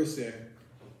a person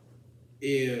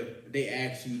if they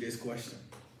ask you this question?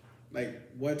 Like,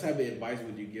 what type of advice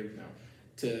would you give them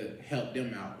to help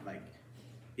them out? Like,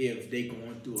 if they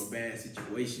going through a bad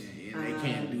situation and they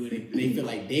can't do anything, they feel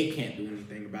like they can't do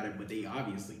anything about it, but they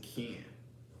obviously can.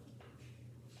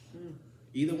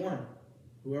 Either one,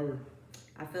 whoever.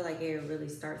 I feel like it really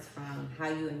starts from how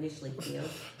you initially feel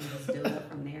and just build up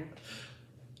from there.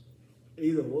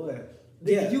 Either one.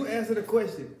 Yeah. You answer the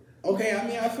question. Okay, I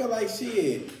mean, I feel like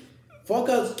shit. Fuck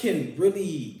ups can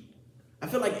really. I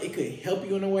feel like it could help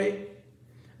you in a way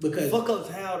because Fuck ups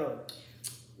how though?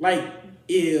 like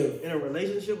if In a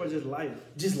relationship or just life?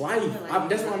 just life.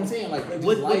 That's what I'm saying. Like just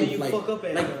What do life. you like, fuck up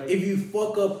at? Like Like- if you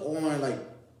fuck up on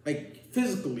like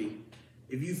physically,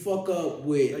 if you fuck up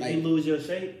with Like you lose your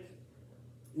shape?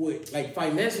 with like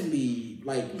financially,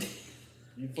 like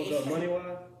You fuck up money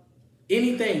wise?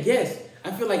 anything. Yes,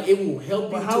 I feel like it will help you.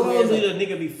 But how to long where, do like, the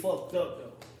nigga be fucked up though?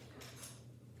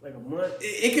 Like a month?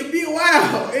 it could be a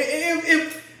while.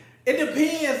 It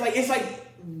depends. Like it's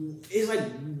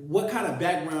like what kind of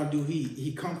background do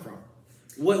he come from?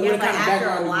 What Yeah, kind but of after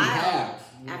background a do while, he have?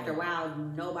 after a while,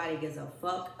 nobody gives a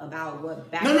fuck about what No.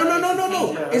 background. you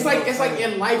came from. It's like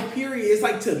in life period. It's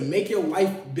like to make your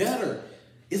life better.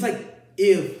 It's like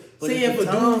if But say it's if a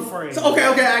the time dude. frame. So okay.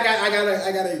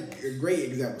 I got a great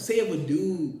example. Say if a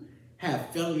dude have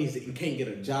felonies and can't get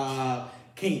a job,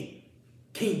 can't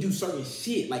do certain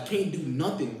shit, like can't do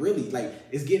nothing really, like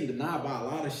it's getting denied by a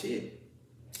lot of shit.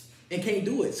 And can't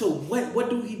do it. So what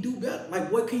do he do better?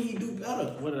 Like what can he do better?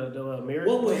 What the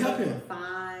America? What would help him?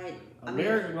 Fine.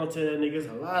 America gonna tell that niggas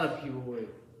a lot of people with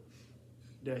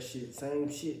that shit,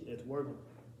 same shit that's working.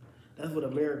 That's what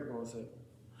America gonna say.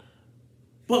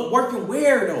 But working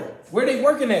where though? Where they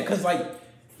working at? Cause like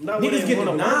Not when niggas they get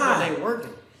wanna work, denied. but they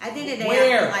working. At the end of the day,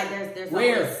 Where? I feel like there's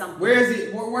Where? always something. Where is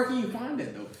it? Where can you find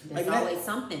it though? There's that- always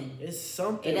something. It's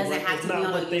something. It doesn't but have it's to be not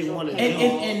on what a they usual want to do.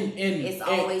 and It's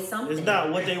always something. It's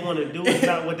not what they want to do. It's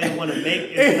not what they want to make.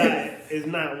 It's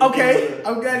not. What okay, they I'm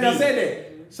wanna glad y'all be. said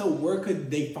that. So where could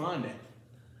they find that?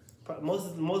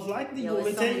 Most likely, Yo, you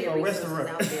want there's me so to many tell you a resources restaurant.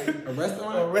 out there. A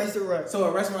restaurant? A restaurant. So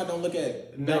a restaurant don't look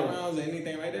at No. backgrounds or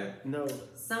anything like that? No.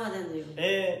 Some of them do.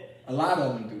 And A lot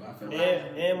of them do, I feel like.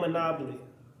 and Monopoly.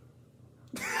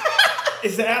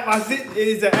 It's an app.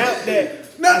 It's an app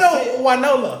that. No,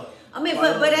 Winola. I mean,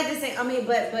 but at the same, I mean,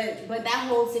 but that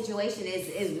whole situation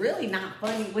is really not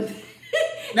funny with.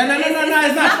 No,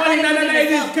 it's not funny. No, it's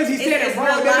just because he said It's it wrong.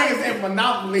 real That life. nigga said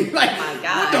Monopoly. Like, Oh my what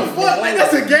God. the fuck? Like,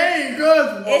 that's a game,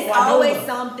 cuz. It's always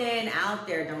something out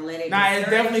there. Don't let it. Nah, it's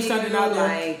discourage definitely something you, out there.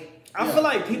 Like, I feel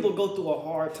like people go through a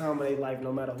hard time in their life,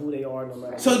 no matter who they are, no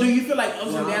matter. So do you feel like ups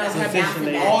and No, downs that's happen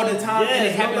position all the time and it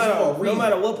Yes, happens for a no reason?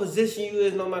 matter what position you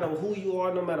is, no matter who you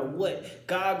are, no matter what,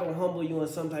 God gonna humble you in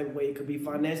some type of way. It could be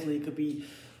financially, it could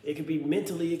be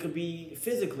mentally, it could be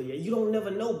physically. You don't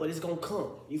never know, but it's gonna come.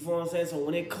 You feel what I'm saying? So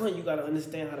when it comes, you gotta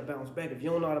understand how to bounce back. If you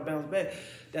don't know how to bounce back,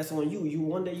 that's on you. You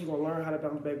one day you gonna learn how to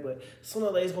bounce back, but sooner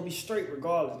or later it's gonna be straight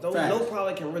regardless. No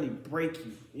problem can really break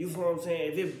you. You feel what I'm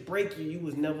saying? If it break you, you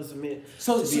was never meant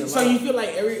So to be so alive. you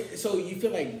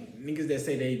feel like niggas that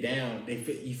say they down,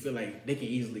 you feel like they can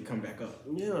easily come back up.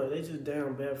 Yeah, they just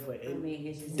down bad for it. I mean,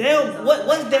 it's just Down,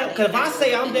 what's down? Because if I how say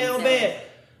they I'm handle down themselves. bad,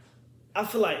 I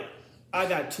feel like I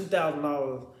got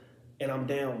 $2,000 and I'm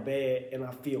down bad and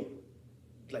I feel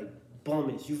like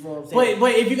bummage. You feel what I'm saying?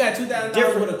 But if you got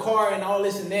 $2,000 with a car and all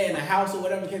this and that and a house or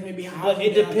whatever, can maybe how but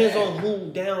it depends on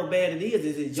who down bad it is.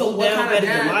 Is it So your what down kind of bad? Is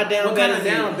it down- my down what bad? kind of Is it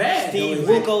down bad, Steve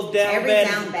though, is Wilco's down Every bad?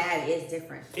 down bad is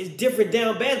different. It's different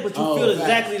down bad, but you Oh, feel facts.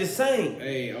 exactly the same.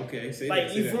 Hey, okay, say Like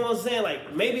that, you say feel that. what I'm saying?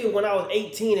 Like maybe when I was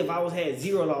 18, if I was had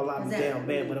 $0, I'd be down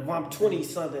bad. But if I'm 20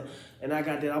 something and I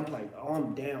got that, I'm like, oh,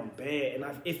 I'm down bad, and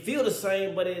it feel the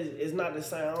same, but it's not the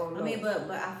same. I don't know. I mean, but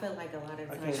I feel like a lot of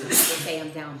times people say I'm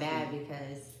down bad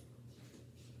because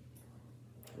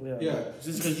yeah,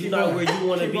 just because Keep you're not going. where you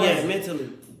want to Keep be going. at mentally.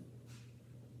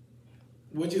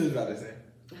 What you was about to say?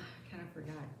 I kind of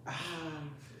forgot.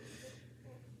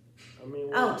 I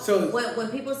mean, So- when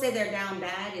people say they're down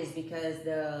bad is because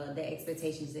the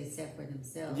expectations they set for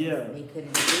themselves. Yeah. They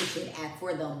couldn't reach it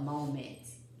for the moment.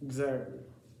 exactly.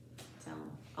 So,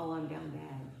 I'm down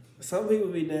bad. Some people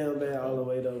be down bad all the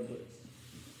way though, but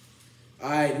All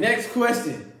right, next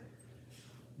question.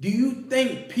 Do you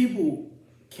think people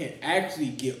can actually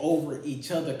get over each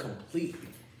other completely?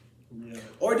 yeah.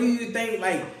 Or do you think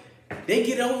like they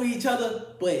get over each other,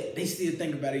 but they still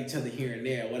think about each other here and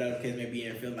there, whatever the case may be,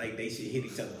 and feel like they should hit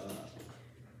each other up?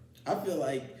 I feel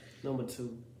like Number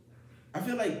 2.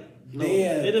 No,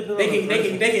 it depends on the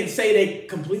person. they can say they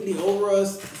completely over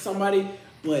us somebody,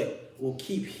 but will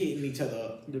keep hitting each other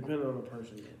up. Depending on the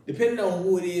person. Depending on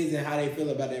who it is and how they feel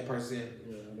about that person,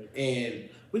 Yeah, and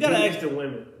we gotta who- ask the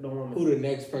woman. who the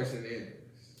next person is.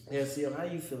 Yeah, see, how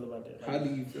you feel about that? How do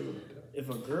you feel about that? If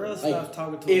a girl Like, stops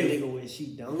talking to a if- nigga when she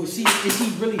done Was with is she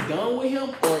really done with him,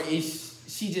 or is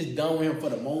she just done with him for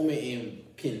the moment and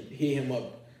can hit him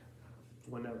up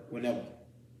whenever?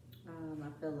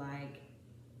 I feel like,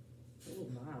 oh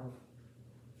wow,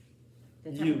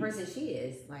 the type You. of person she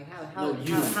is. Like how No,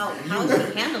 you. how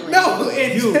she handling No,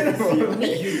 it. in you, general.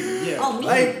 yeah. Oh, me.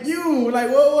 Like you, like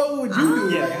what would you do?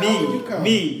 Like, Yeah, how would you come?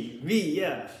 me,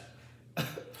 yeah.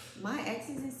 My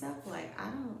exes and stuff. Like I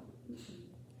don't.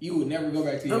 You would never go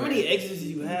back to How your many exes do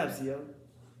you have, Sia?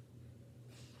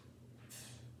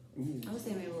 I would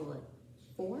say maybe what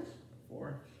 4.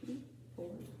 4? 4.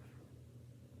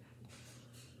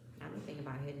 I don't think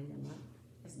about hitting them up.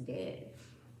 It's dead.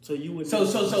 So you would So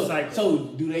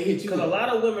recycle. do they hit you? Because a lot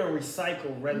of women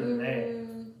recycle rather than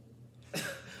that.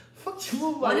 Fuck you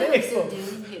move my One of legs them for?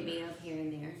 do hit me up here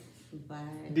and there,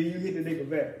 but Do you hit the nigga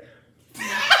back?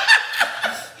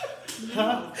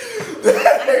 Huh? I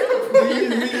Do you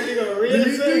just hit the nigga real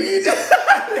sense?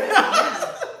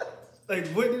 Like,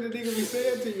 what did the nigga be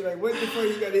saying to you? Like, what the fuck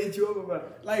he got to hit you up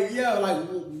about? Like, yeah, like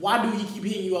why do he keep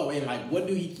hitting you up, and like what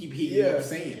do he keep hitting you up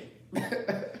saying?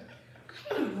 I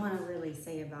don't want to really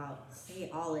say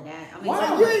all of that. I mean, Wow.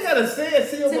 Like, you ain't gotta say it,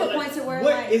 Sia. to but, the point to where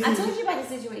what like is I he- told you about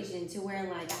the situation to where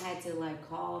like I had to like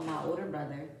call my older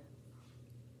brother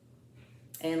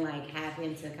and like have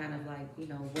him to kind of like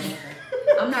whatever.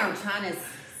 I'm not trying to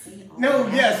say all No,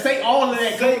 of that. yeah, say all of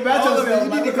that. Say Come about all of it. yourself. You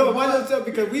like, need to what come the about fuck? yourself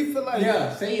because we feel like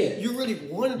Yeah, say it. you really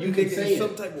wanted You the can nigga say in it.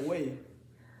 some type of way.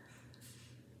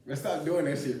 Let's stop doing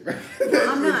that shit, bro.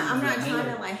 I'm not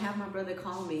trying to like have my brother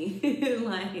call me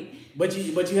like But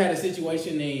you had a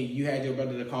situation and you had your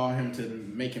brother to call him to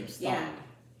make him stop. yeah.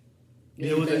 Did It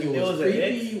you was think a- it it was was a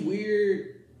creepy,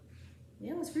 weird?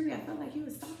 Yeah, it was creepy. I felt like he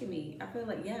was stalking me. I feel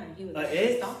like he was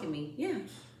ex? stalking me. Yeah.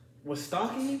 Was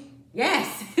stalking you?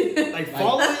 Yes. Like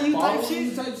following you type Following shit?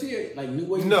 you type shit? Like knew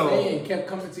where you No. stay and kept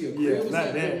coming to your crib? Yeah, or not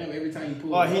something, that. pulling up every time you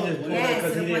pull Oh, up? he just What? pulled up. Yes,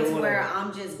 because to he the point didn't to wanna- where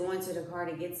I'm just going to the car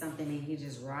to get something and he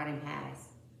just riding past.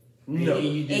 No. And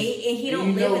you And he don't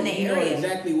you live know, in the you know area.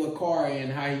 exactly what car and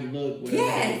how he looked. whatever.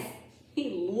 Yes.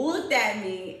 He looked at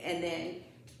me and then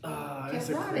Ah, that's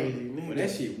a Kept crazy riding. nigga. Well, that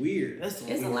shit weird. That's some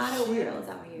there's a weird lot of shit. weirdos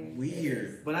out here.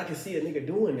 Weird. But I can see a nigga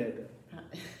doing that though.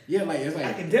 Yeah, like it's I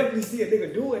like can definitely see a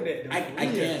nigga doing that though. I for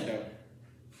real. can't though.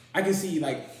 I can see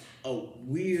like a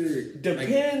weird like,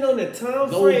 Depending on the time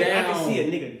Go frame, I down. can see a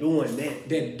nigga doing that.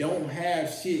 that don't have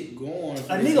shit going.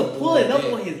 A nigga pulling up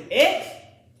on his ex,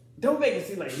 don't make it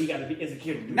seem like he gotta be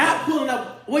insecure to do Not that. pulling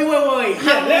up. Wait.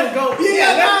 How let's long- go. Yeah,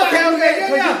 Yeah, let's let's go. go.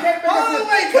 Okay. Yeah. Hold on,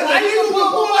 wait, because the nigga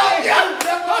will pull up. Yeah,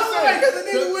 That's what I'm saying. because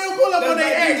the nigga will pull up on That's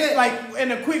their like ex that. like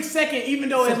in a quick second, even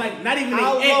though it's like not even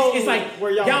How their ex. long It's like were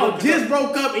y'all y'all broken just up?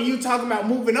 broke up and you talking about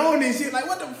moving on and shit. Like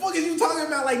what the fuck is you talking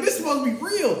about? Like this supposed to be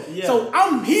real. Yeah. So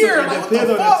I'm here. So it like what depends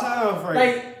the on the fuck? time frame.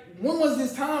 Like when was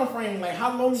this time frame? Like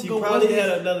how long She ago was probably this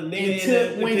had another nigga in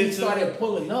until the when he picture. started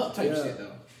pulling up type Yeah. shit though?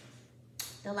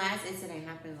 The last incident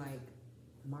happened like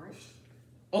March.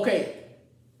 Okay,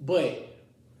 but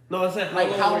No, I'm saying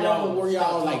like how long were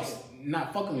y'all stopped like talking?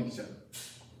 not fucking with each other?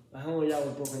 Like, how long y'all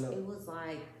was broken up? It was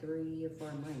like 3 or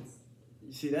 4 months.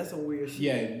 See, that's some weird shit.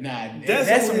 Yeah, nah, That's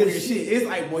that's some some weird weird shit. It's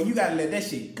like, boy, you gotta let that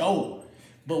shit go.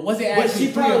 But was it But actually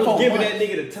she 3 probably or 4 was giving months? that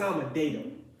nigga the time of day though.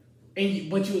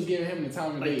 But you was giving him the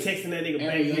time of Like day. texting that nigga back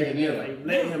Every here other and day. there, like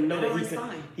letting him know I that don't he could,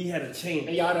 respond. he had a chance.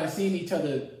 And y'all done seen each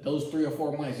other those 3 or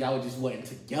 4 months. Y'all just wasn't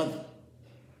together.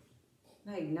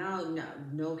 Like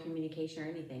no communication or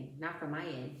anything. Not from my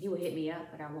end. He would hit me up,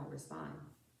 but I won't respond.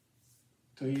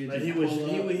 So he Like just he would pull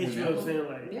up hit you whenever. up saying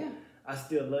like, Yeah. I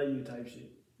still love you type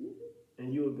shit,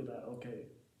 and you would be like, okay.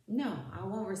 No, I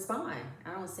won't respond.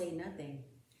 I don't say nothing.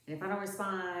 And if I don't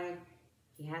respond,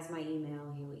 he has my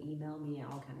email. He will email me and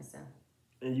all kind of stuff.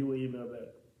 And you would email back.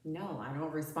 No, I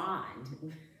don't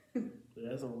respond.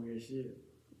 That's some weird shit.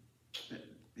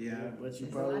 Yeah. But you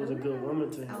There's probably a lot was a of good women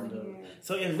woman to him out though. here.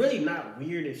 So it's really not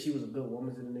weird if she was a good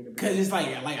woman to the nigga. Cause it's like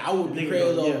I would be Nigga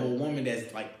crazy go, yeah. over a woman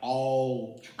that's like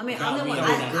all. I mean, about I'm the one.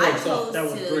 being That was I great. chose That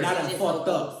was to great. Not just that go fucked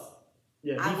ghost. up.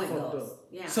 Yeah, I he went fucked ghost. up.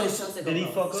 Yeah, So I chose to go did he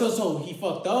ghost. fuck up? So he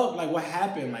fucked up. Like what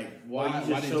happened? Like why? Or you Why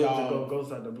just did chose y'all? to go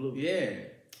ghost out the blue? Yeah.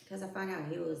 Because I found out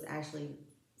he was actually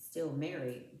still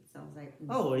married. So I was like,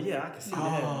 Oh well, yeah, I can see that.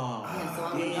 yeah, so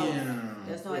I went ghost. Damn.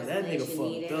 There's no Yeah, that nigga explanation fucked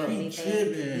needed up. or He anything.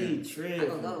 tripping. He tripping. I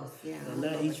go ghost. Yeah. And now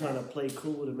he's trying to play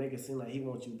cool to make it seem like he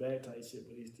wants you back type shit,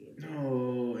 but he's still.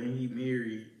 No, and he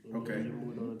married. Okay. You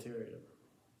moved on to Tario.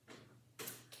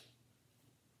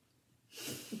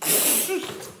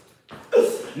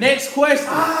 Next question.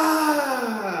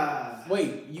 Ah.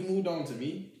 Wait, you moved on to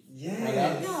me?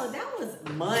 Yeah. No, that was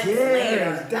months Yeah,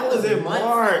 later. that was in months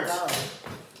March. ago.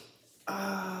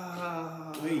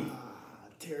 Wait.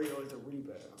 Tario is a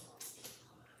rebound.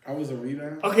 I was a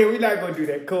rebound. Okay, we're not gonna do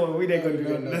that. Come on, we not gonna do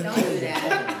that. No. Let's Don't do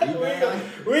that.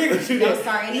 We ain't gonna do Don't that.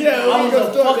 start anything. Yeah, we I ain't was gonna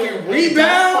a start fucking that.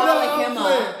 rebound. Follow I'm him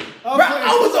playing. up. I'm Bro, playing. I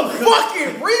was a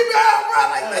fucking rebound, bro.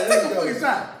 Like, let's take a let's fucking go.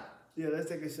 shot. Yeah, let's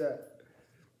take a shot.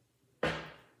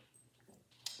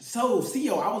 So,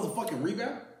 CEO, I was a fucking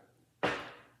rebound?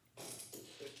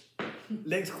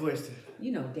 Next question.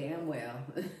 You know damn well.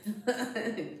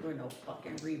 We're no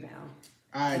fucking rebound.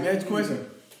 All right, next question.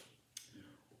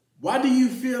 Why do you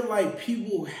feel like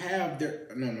people have their...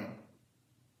 No.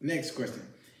 Next question.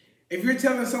 If you're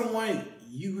telling someone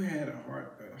you had a hard...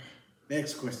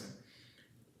 next question.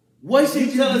 What If should you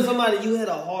you telling do? somebody you had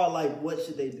a hard life, what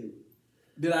should they do?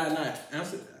 Did I not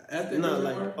answer? After No, this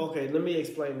like, part? okay, let me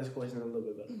explain this question a little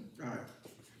bit better. All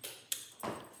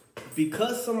right.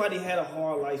 Because somebody had a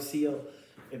hard life, CL,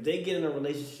 if they get in a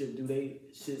relationship,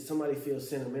 should somebody feel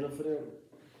sentimental for them?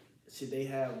 Should they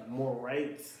have more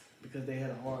rights because they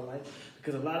had a hard life?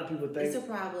 Because a lot of people This think,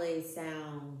 will probably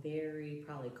sound very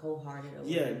cold-hearted. Or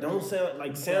yeah, whatever. don't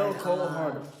sound But,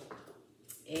 cold-hearted.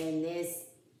 In this,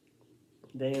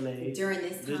 Day and age, during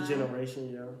this time,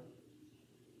 generation, yeah,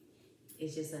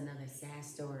 it's just another sad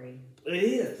story. it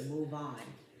is. Move on.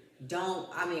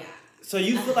 So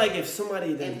you feel like if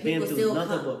somebody that's And been people through still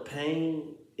nothing come. but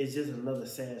pain, it's just another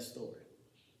sad story.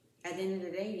 At the end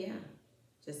of the day, yeah.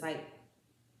 Just like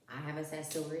I have a sad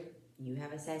story, you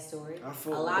have a sad story. I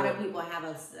feel A lot that. of people have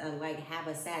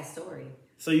a sad story.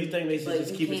 So you think they should But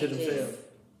just you keep it to can't themselves?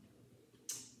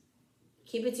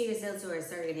 Keep it to yourself to a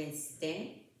certain extent,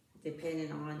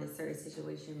 depending on the certain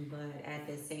situation. But at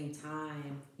the same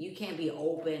time, you can't be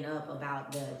open up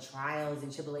about the trials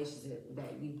and tribulations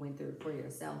that you went through for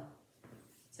yourself.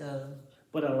 So,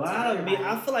 But a lot of men,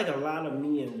 I feel like a lot of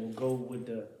men will go with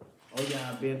the, oh yeah,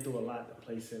 I've been through a lot to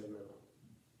play sentimental.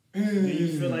 Do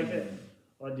you feel like that?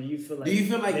 Or do you feel like Do you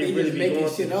feel like they really just be making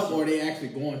going shit through up or they actually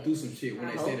going through some shit when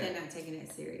I they hope say they're that? not taking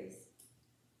it serious.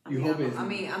 You hope it's I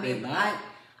mean, they're not?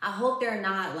 I hope they're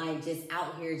not like just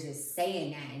out here just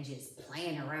saying that and just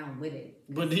playing around with it.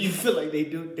 But do you feel like they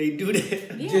do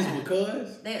that? Yeah. Just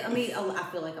because? I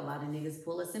feel like a lot of niggas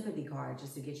pull a sympathy card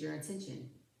just to get your attention.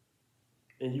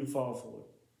 And you fall for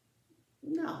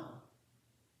it. No.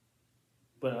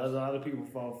 But a lot of people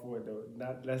fall for it though.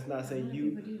 Let's not say A lot of you,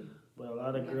 people do. but a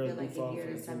lot of I girls feel do like fall if for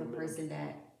you're it. the type of person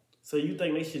that So you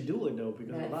think they should do it though?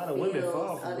 Because a lot of women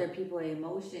fall for other it. people's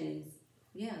emotions,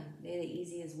 yeah, they're the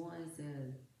easiest ones to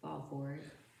fall for it.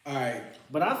 All right.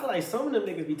 But I feel like some of them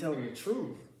niggas be telling the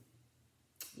truth.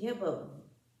 Yeah, but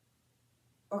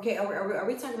okay, are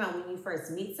we talking about when you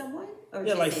first meet someone? Or Yeah,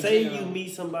 just like in say general? you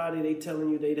meet somebody, they telling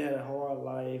you they had a hard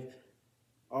life,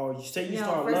 or you say you No,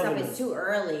 start first off, loving it's them. too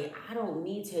early. I don't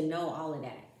need to know all of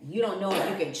that. You don't know if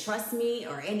you can trust me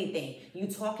or anything. You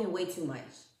talking way too much.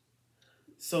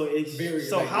 So it's Very,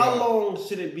 so like, how yeah. long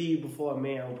should it be before a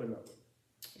man open up?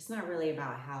 It's not really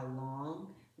about how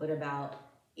long, but about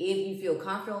if you feel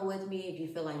comfortable with me, if you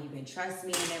feel like you can trust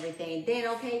me and everything, then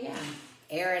okay, yeah,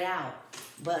 air it out.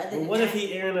 But other But than what that, if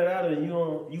he airing it out and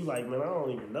you like, man, I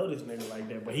don't even know this nigga like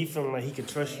that, but he feeling like he can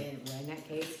trust you. well, in that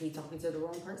case, he talking to the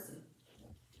wrong person.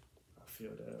 I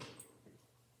feel that.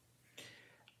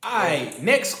 All right,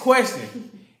 next question.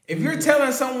 If you're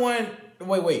telling someone,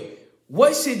 wait,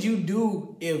 what should you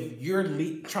do if you're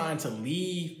trying to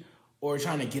leave or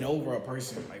trying to get over a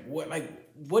person?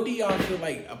 What do y'all feel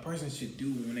like a person should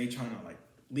do when they trying to like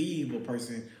leave a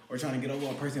person or trying to get over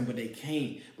a person, but they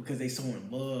can't because they so in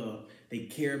love, they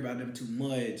care about them too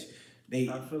much, they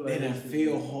don't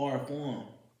feel hard for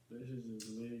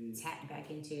them. Tap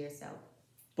back into yourself.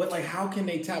 But like, how can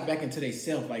they tap back into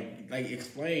themselves? Like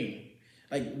explain.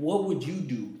 Like, what would you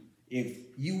do if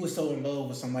you were so in love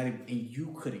with somebody and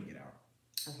you couldn't get out?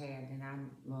 Okay, then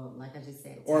like I just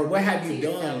said. Or what have you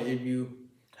done if you?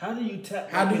 How do you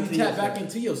tap back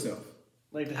into yourself?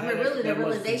 Like, really, the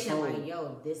realization, like,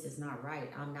 yo, this is not right.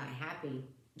 I'm not happy.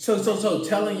 So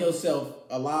telling yourself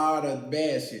a lot of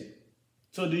bad shit.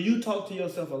 So do you talk to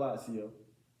yourself a lot, CEO?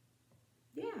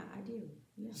 Yeah, I do.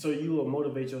 Yeah. So you will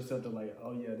motivate yourself to like,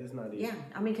 oh yeah, this not it. Yeah,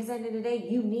 I mean, because at the end of the day,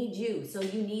 you need you. So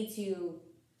you need to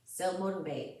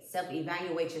self-motivate,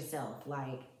 self-evaluate yourself.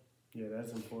 Like, yeah,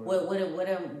 that's important.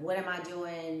 What am I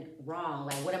doing wrong?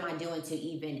 Like, what am I doing to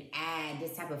even add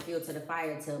this type of fuel to the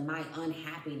fire to my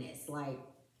unhappiness? Like,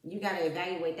 you got to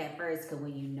evaluate that first, because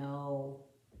when you know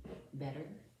better,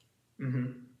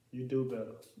 you do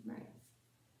better. Right.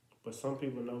 But some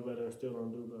people know better and still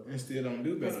don't do better.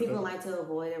 Because people like to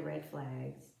avoid the red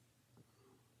flags.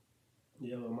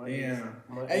 Yeah,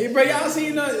 Hey, bro, y'all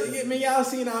seen y'all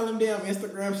seen all them damn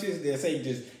Instagram shits that say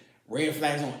just red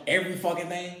flags on every fucking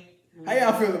thing? How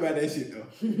y'all feel about that shit though?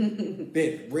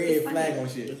 That red flag on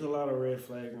shit. There's a lot of red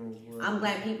flags in this world. I'm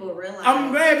glad people realize.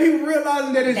 I'm glad people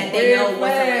realizing that it's that they know red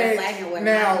what's a red flag flag and what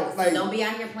now. not. Like, so don't be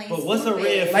out here playing. But what's a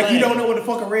red flag? Like you don't know what the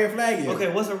fuck a red flag is.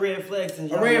 Okay, what's a red flag?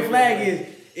 Since a red flag is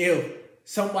if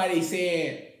somebody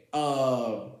saying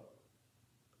or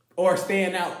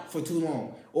staying out for too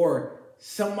long, or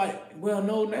somebody. Well,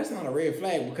 no, that's not a red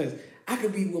flag because I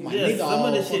could be with my nigga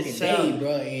all fucking day,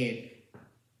 bro, and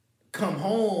come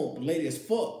home late as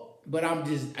fuck. But I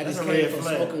just came from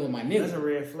smoking with my nigga. That's a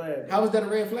red flag. How is that a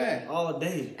red flag? All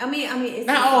day. I mean, it's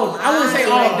not all. I wouldn't say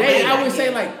all day. I would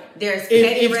say like there's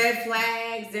petty red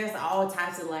flags. There's all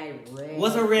types of like red.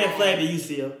 What's a red flag to you,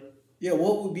 Sia? Yeah,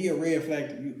 what would be a red flag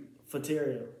to you? For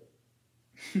Tario.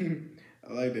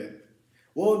 I like that.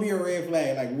 What would be a red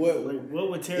flag? Like what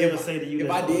would Tario say to you?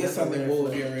 If I did something, what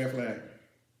would be a red flag?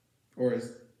 Or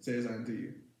say something to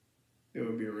you? It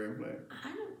would be a red flag.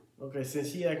 I don't. Okay,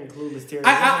 since she acting clueless, Tario,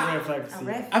 what's a red flag to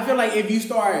see? I feel like if you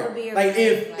start, like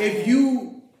if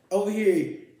you over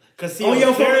here, cause on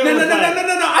your phone, no.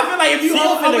 I feel like if you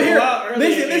over here,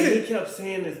 listen. He kept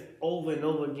saying this over and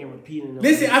over again, repeating.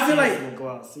 Listen, I feel like finna go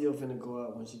out. Sia finna go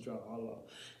out when she drop all off,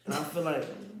 and I feel like.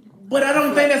 But I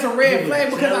don't think that's a red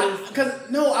flag because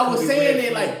I was saying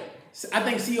it like I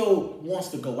think CO wants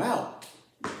to go out.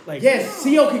 Like yes,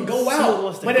 CO can go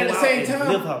out, but at the same time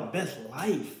live her best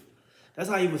life. That's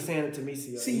how he was saying it to me,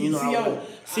 CO. See, you know,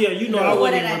 CO, I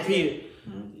wouldn't even repeat it.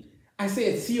 I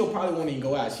said CO probably won't even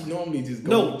go out. She normally just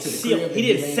go to the crib. He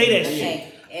didn't say that shit.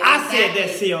 I said that,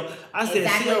 CO. I said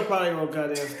CO probably gonna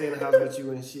goddamn stay in the house with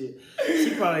you and shit.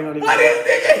 She probably gonna even. What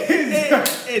this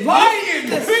nigga is lying?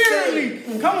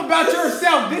 Clearly, come about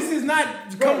yourself. This is not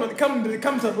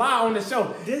come to lie on the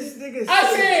show. This nigga.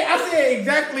 I said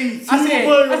exactly. I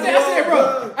said,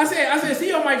 bro. I said,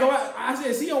 CO might go out. I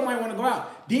said, CO might want to go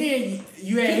out. Then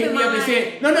you had hit me up and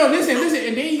said, no, listen,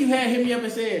 and then you had hit me up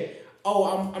and said,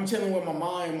 oh, I'm chilling with my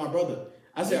mom and my brother.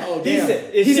 I said, oh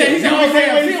damn. He said, oh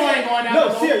damn, CO ain't going out.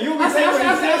 No, CO, you I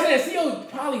said, CO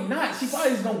probably not. She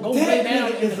probably just gonna go lay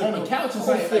down on the couch or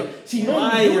something. Like, she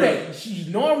normally do that. She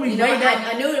normally lay down.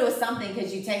 I knew it was something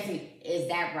because you texted me. Is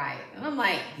that right? And I'm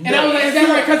like, and I was like, is that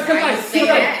right? Because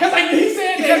he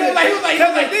said that. He was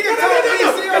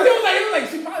like,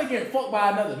 she probably getting fucked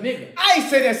by another nigga. I ain't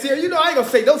say that, Sia. You know I ain't gonna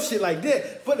say no shit like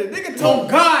that. But the nigga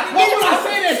told God, why would I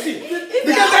say that shit?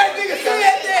 Because that nigga said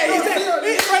that.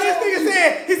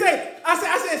 He said, I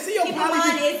said, CO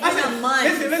probably.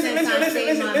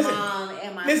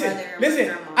 Listen.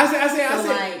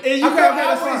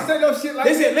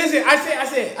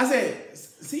 I said,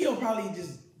 CO probably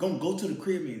just gonna go to the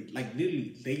crib and like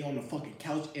literally lay on the fucking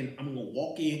couch, and I'm gonna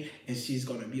walk in and she's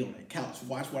gonna be on the couch.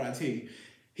 Watch what I tell you.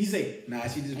 He say, nah,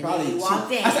 she just probably.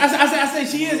 I said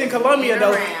she is in Colombia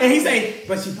though, and he say,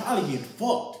 but she probably get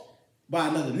fucked by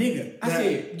another nigga. I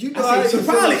said she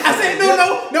probably. I said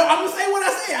no. I'm gonna say what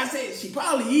I said. I said she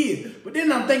probably is, but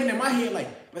then I'm thinking in my head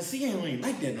like, but she ain't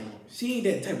like that no more. She ain't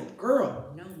that type of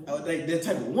girl. No, like that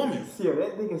type of woman. Sia,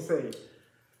 that nigga say.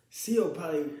 CO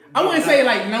probably. I wouldn't say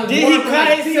like no. Did he cut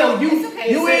it? CO,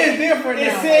 you is different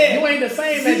now. Said, you ain't the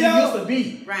same as you used to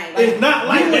be. Right. It's not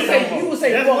like that no more. You would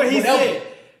say that's fuck what he whatever. said.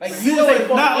 Like CO is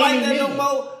not like that no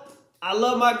more. I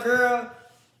love my girl,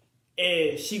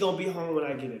 and she gonna be home when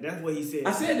I get it. That's what he said.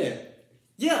 I said that.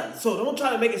 Yeah, so don't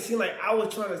try to make it seem like I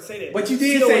was trying to say that. But you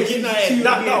did say she was getting her ass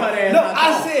knocked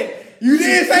I off. said You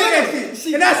did say that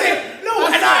shit. And I said, no,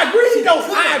 and I agree, though.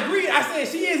 I agree. I said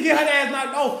she is getting her ass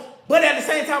knocked off. But at the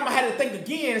same time, I had to think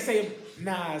again and say,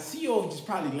 nah, CEO just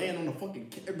probably laying on the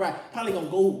fucking, probably gonna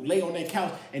go lay on that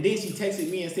couch. And then she texted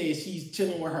me and said she's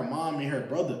chilling with her mom and her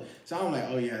brother. So I'm like,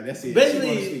 oh yeah, that's it.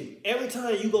 Basically, every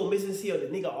time you go missing CEO, the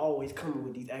nigga always coming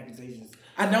with these accusations.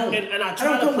 I know. And I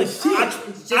try to play shit.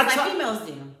 Just like females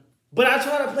do. But I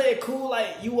try to play it cool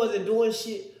like you wasn't doing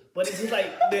shit. But it's just like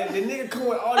the nigga come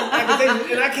with all these accusations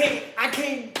and I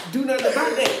can't do nothing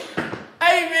about that.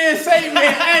 Hey man,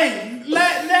 hey,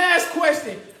 last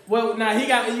question. Well, now you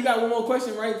got one more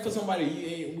question, right? For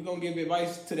somebody, we're gonna give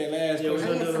advice to that last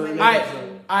question. All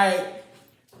right.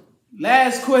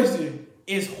 Last question: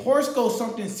 is horoscope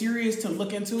something serious to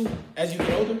look into as you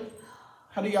get older?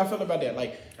 How do y'all feel about that?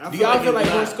 Like, do y'all feel like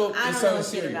horoscope is something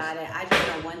serious? I don't know about it. I just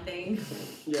know one thing.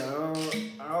 Yeah,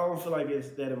 I don't feel like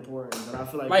it's that important, but I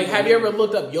feel like. Like, have you ever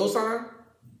looked up your sign?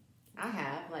 I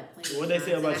have, like, plenty. What they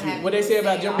say about you? What they say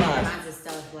about Geminis? Kinds of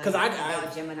stuff, like, Cause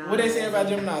about Geminis. what they say about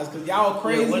Geminis? Cause y'all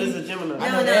crazy. Yeah, what is a Gemini? No,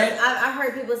 I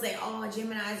heard people say, "Oh,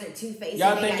 Geminis are two-faced.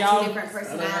 Y'all they think got y'all two different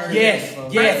personalities." Yes.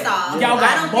 First off, y'all got I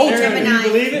don't think Gemini. You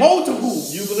believe it? Multiple.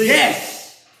 You believe yes.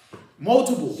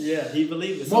 Multiple. Yeah, he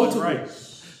believes it. So Multiple. It's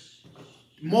right.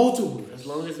 Multiple. As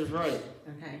long as it's right.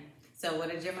 Okay. So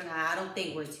with a Gemini, I don't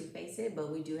think we're two-faced,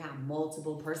 but we do have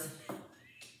multiple personalities.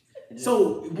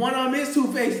 So one of them is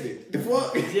two-faced. The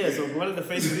fuck? Yeah, so one of the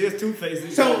faces is two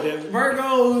faces. So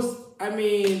Virgos, I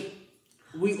mean,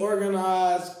 we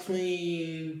organized,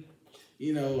 clean.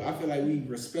 You know, I feel like we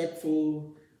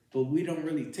respectful, but we don't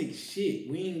really take shit.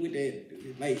 We ain't with that.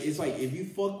 Like, it's like if you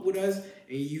fuck with us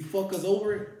and you fuck us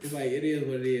over, it's like it is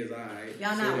what it is. All right.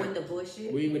 Y'all not with the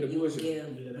bullshit. We ain't with the bullshit. You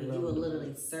will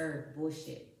literally serve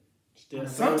bullshit.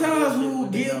 Sometimes we will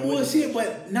get bullshit,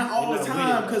 but not all the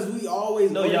time because we always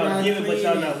no, y'all give it, but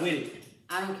y'all not with it.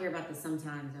 I don't care about the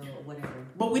sometimes or whatever.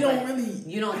 But we don't really.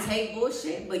 You don't take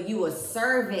bullshit, but you will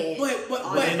serve it. But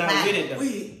they're not with it though.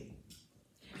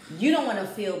 You don't want to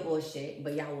feel bullshit,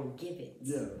 but y'all will give it.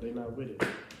 Yeah, they're not with it. I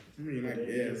mean, I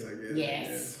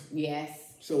guess.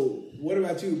 Yes. So, what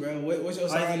about you, bro? What's your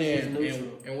sign and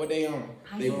what they on?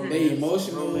 They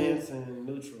emotional. Romance and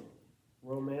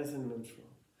neutral.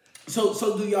 So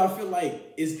do y'all feel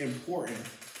like it's important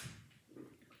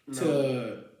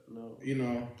to, you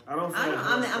know? I don't.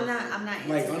 I'm not.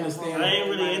 Like into understand. I ain't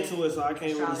really into it, so I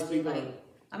can't really speak on it.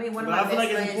 I mean, one of my best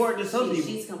friends, it's important to some people.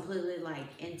 She's completely like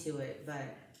into it, but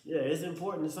yeah, it's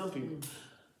important to some people.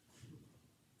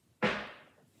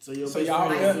 So your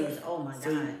oh my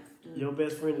god, your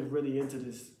best friend is really into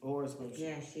this horoscope.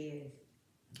 Yeah, she is.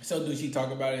 So do she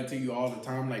talk about it to you all the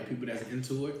time, like people that's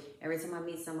into it? Every time I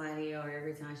meet somebody, or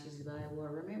every time she's like, "Well,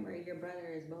 remember your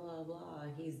brother is blah blah,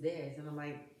 he's this," and I'm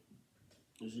like,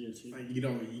 like you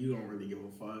don't really give a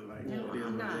fuck. Like no,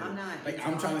 I'm not. Like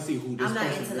I'm trying to see who this I'm not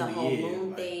person into really the whole is. moon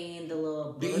Like, thing, the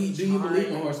little. Do you believe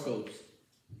in horoscopes?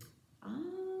 No,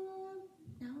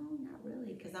 not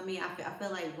really. Because I mean, I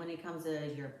feel like when it comes to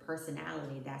your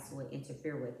personality, that's what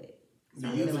interfere with it. So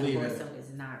I feel like horoscope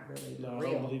is not really real. I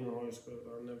don't believe in horoscope.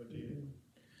 I never did.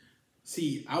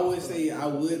 See, I would say I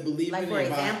would believe in it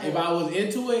if I was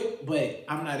into it, but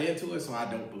I'm not into it, so I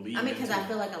don't believe. I mean, because I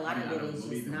feel like a lot of it is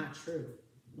just not true.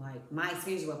 Like my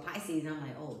experience with Pisces, I'm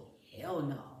like, oh hell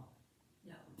no.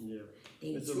 Yeah.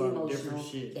 They too emotional.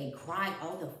 They cry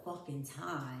all the fucking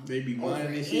time. They be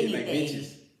lying and shit like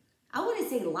bitches. I wouldn't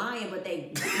say lying, but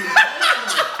they just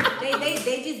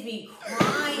be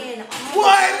crying.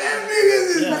 What? That niggas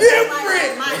is different.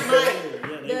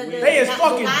 They is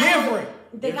fucking different.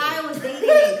 The guy I was dating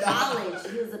in college,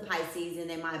 he was a Pisces, and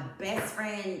then my best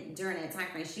friend during that time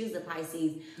frame, she was a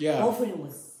Pisces. Yeah. Both of them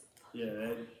was.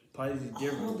 Yeah, Pisces is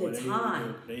different. All the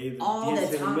time. All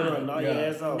the time.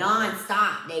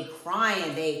 Non-stop. They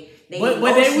crying. They but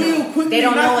they will quickly they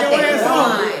don't know what they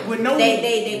want. With no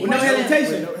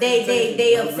hesitation.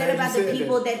 They upset about the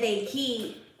people that they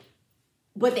keep,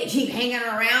 but they keep hanging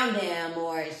around them,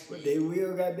 or but they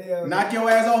will goddamn knock your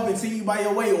ass off and see you by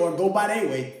your way or go by their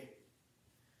way.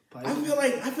 I feel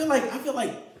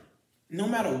like no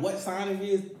matter what sign it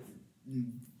is,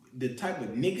 the type of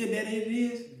nigga that it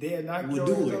is, they'll knock will your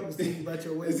do ass it. off and see you by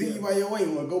your way. See you by your way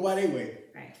or go by their way.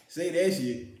 right. Say that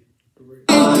shit.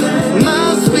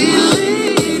 My sweet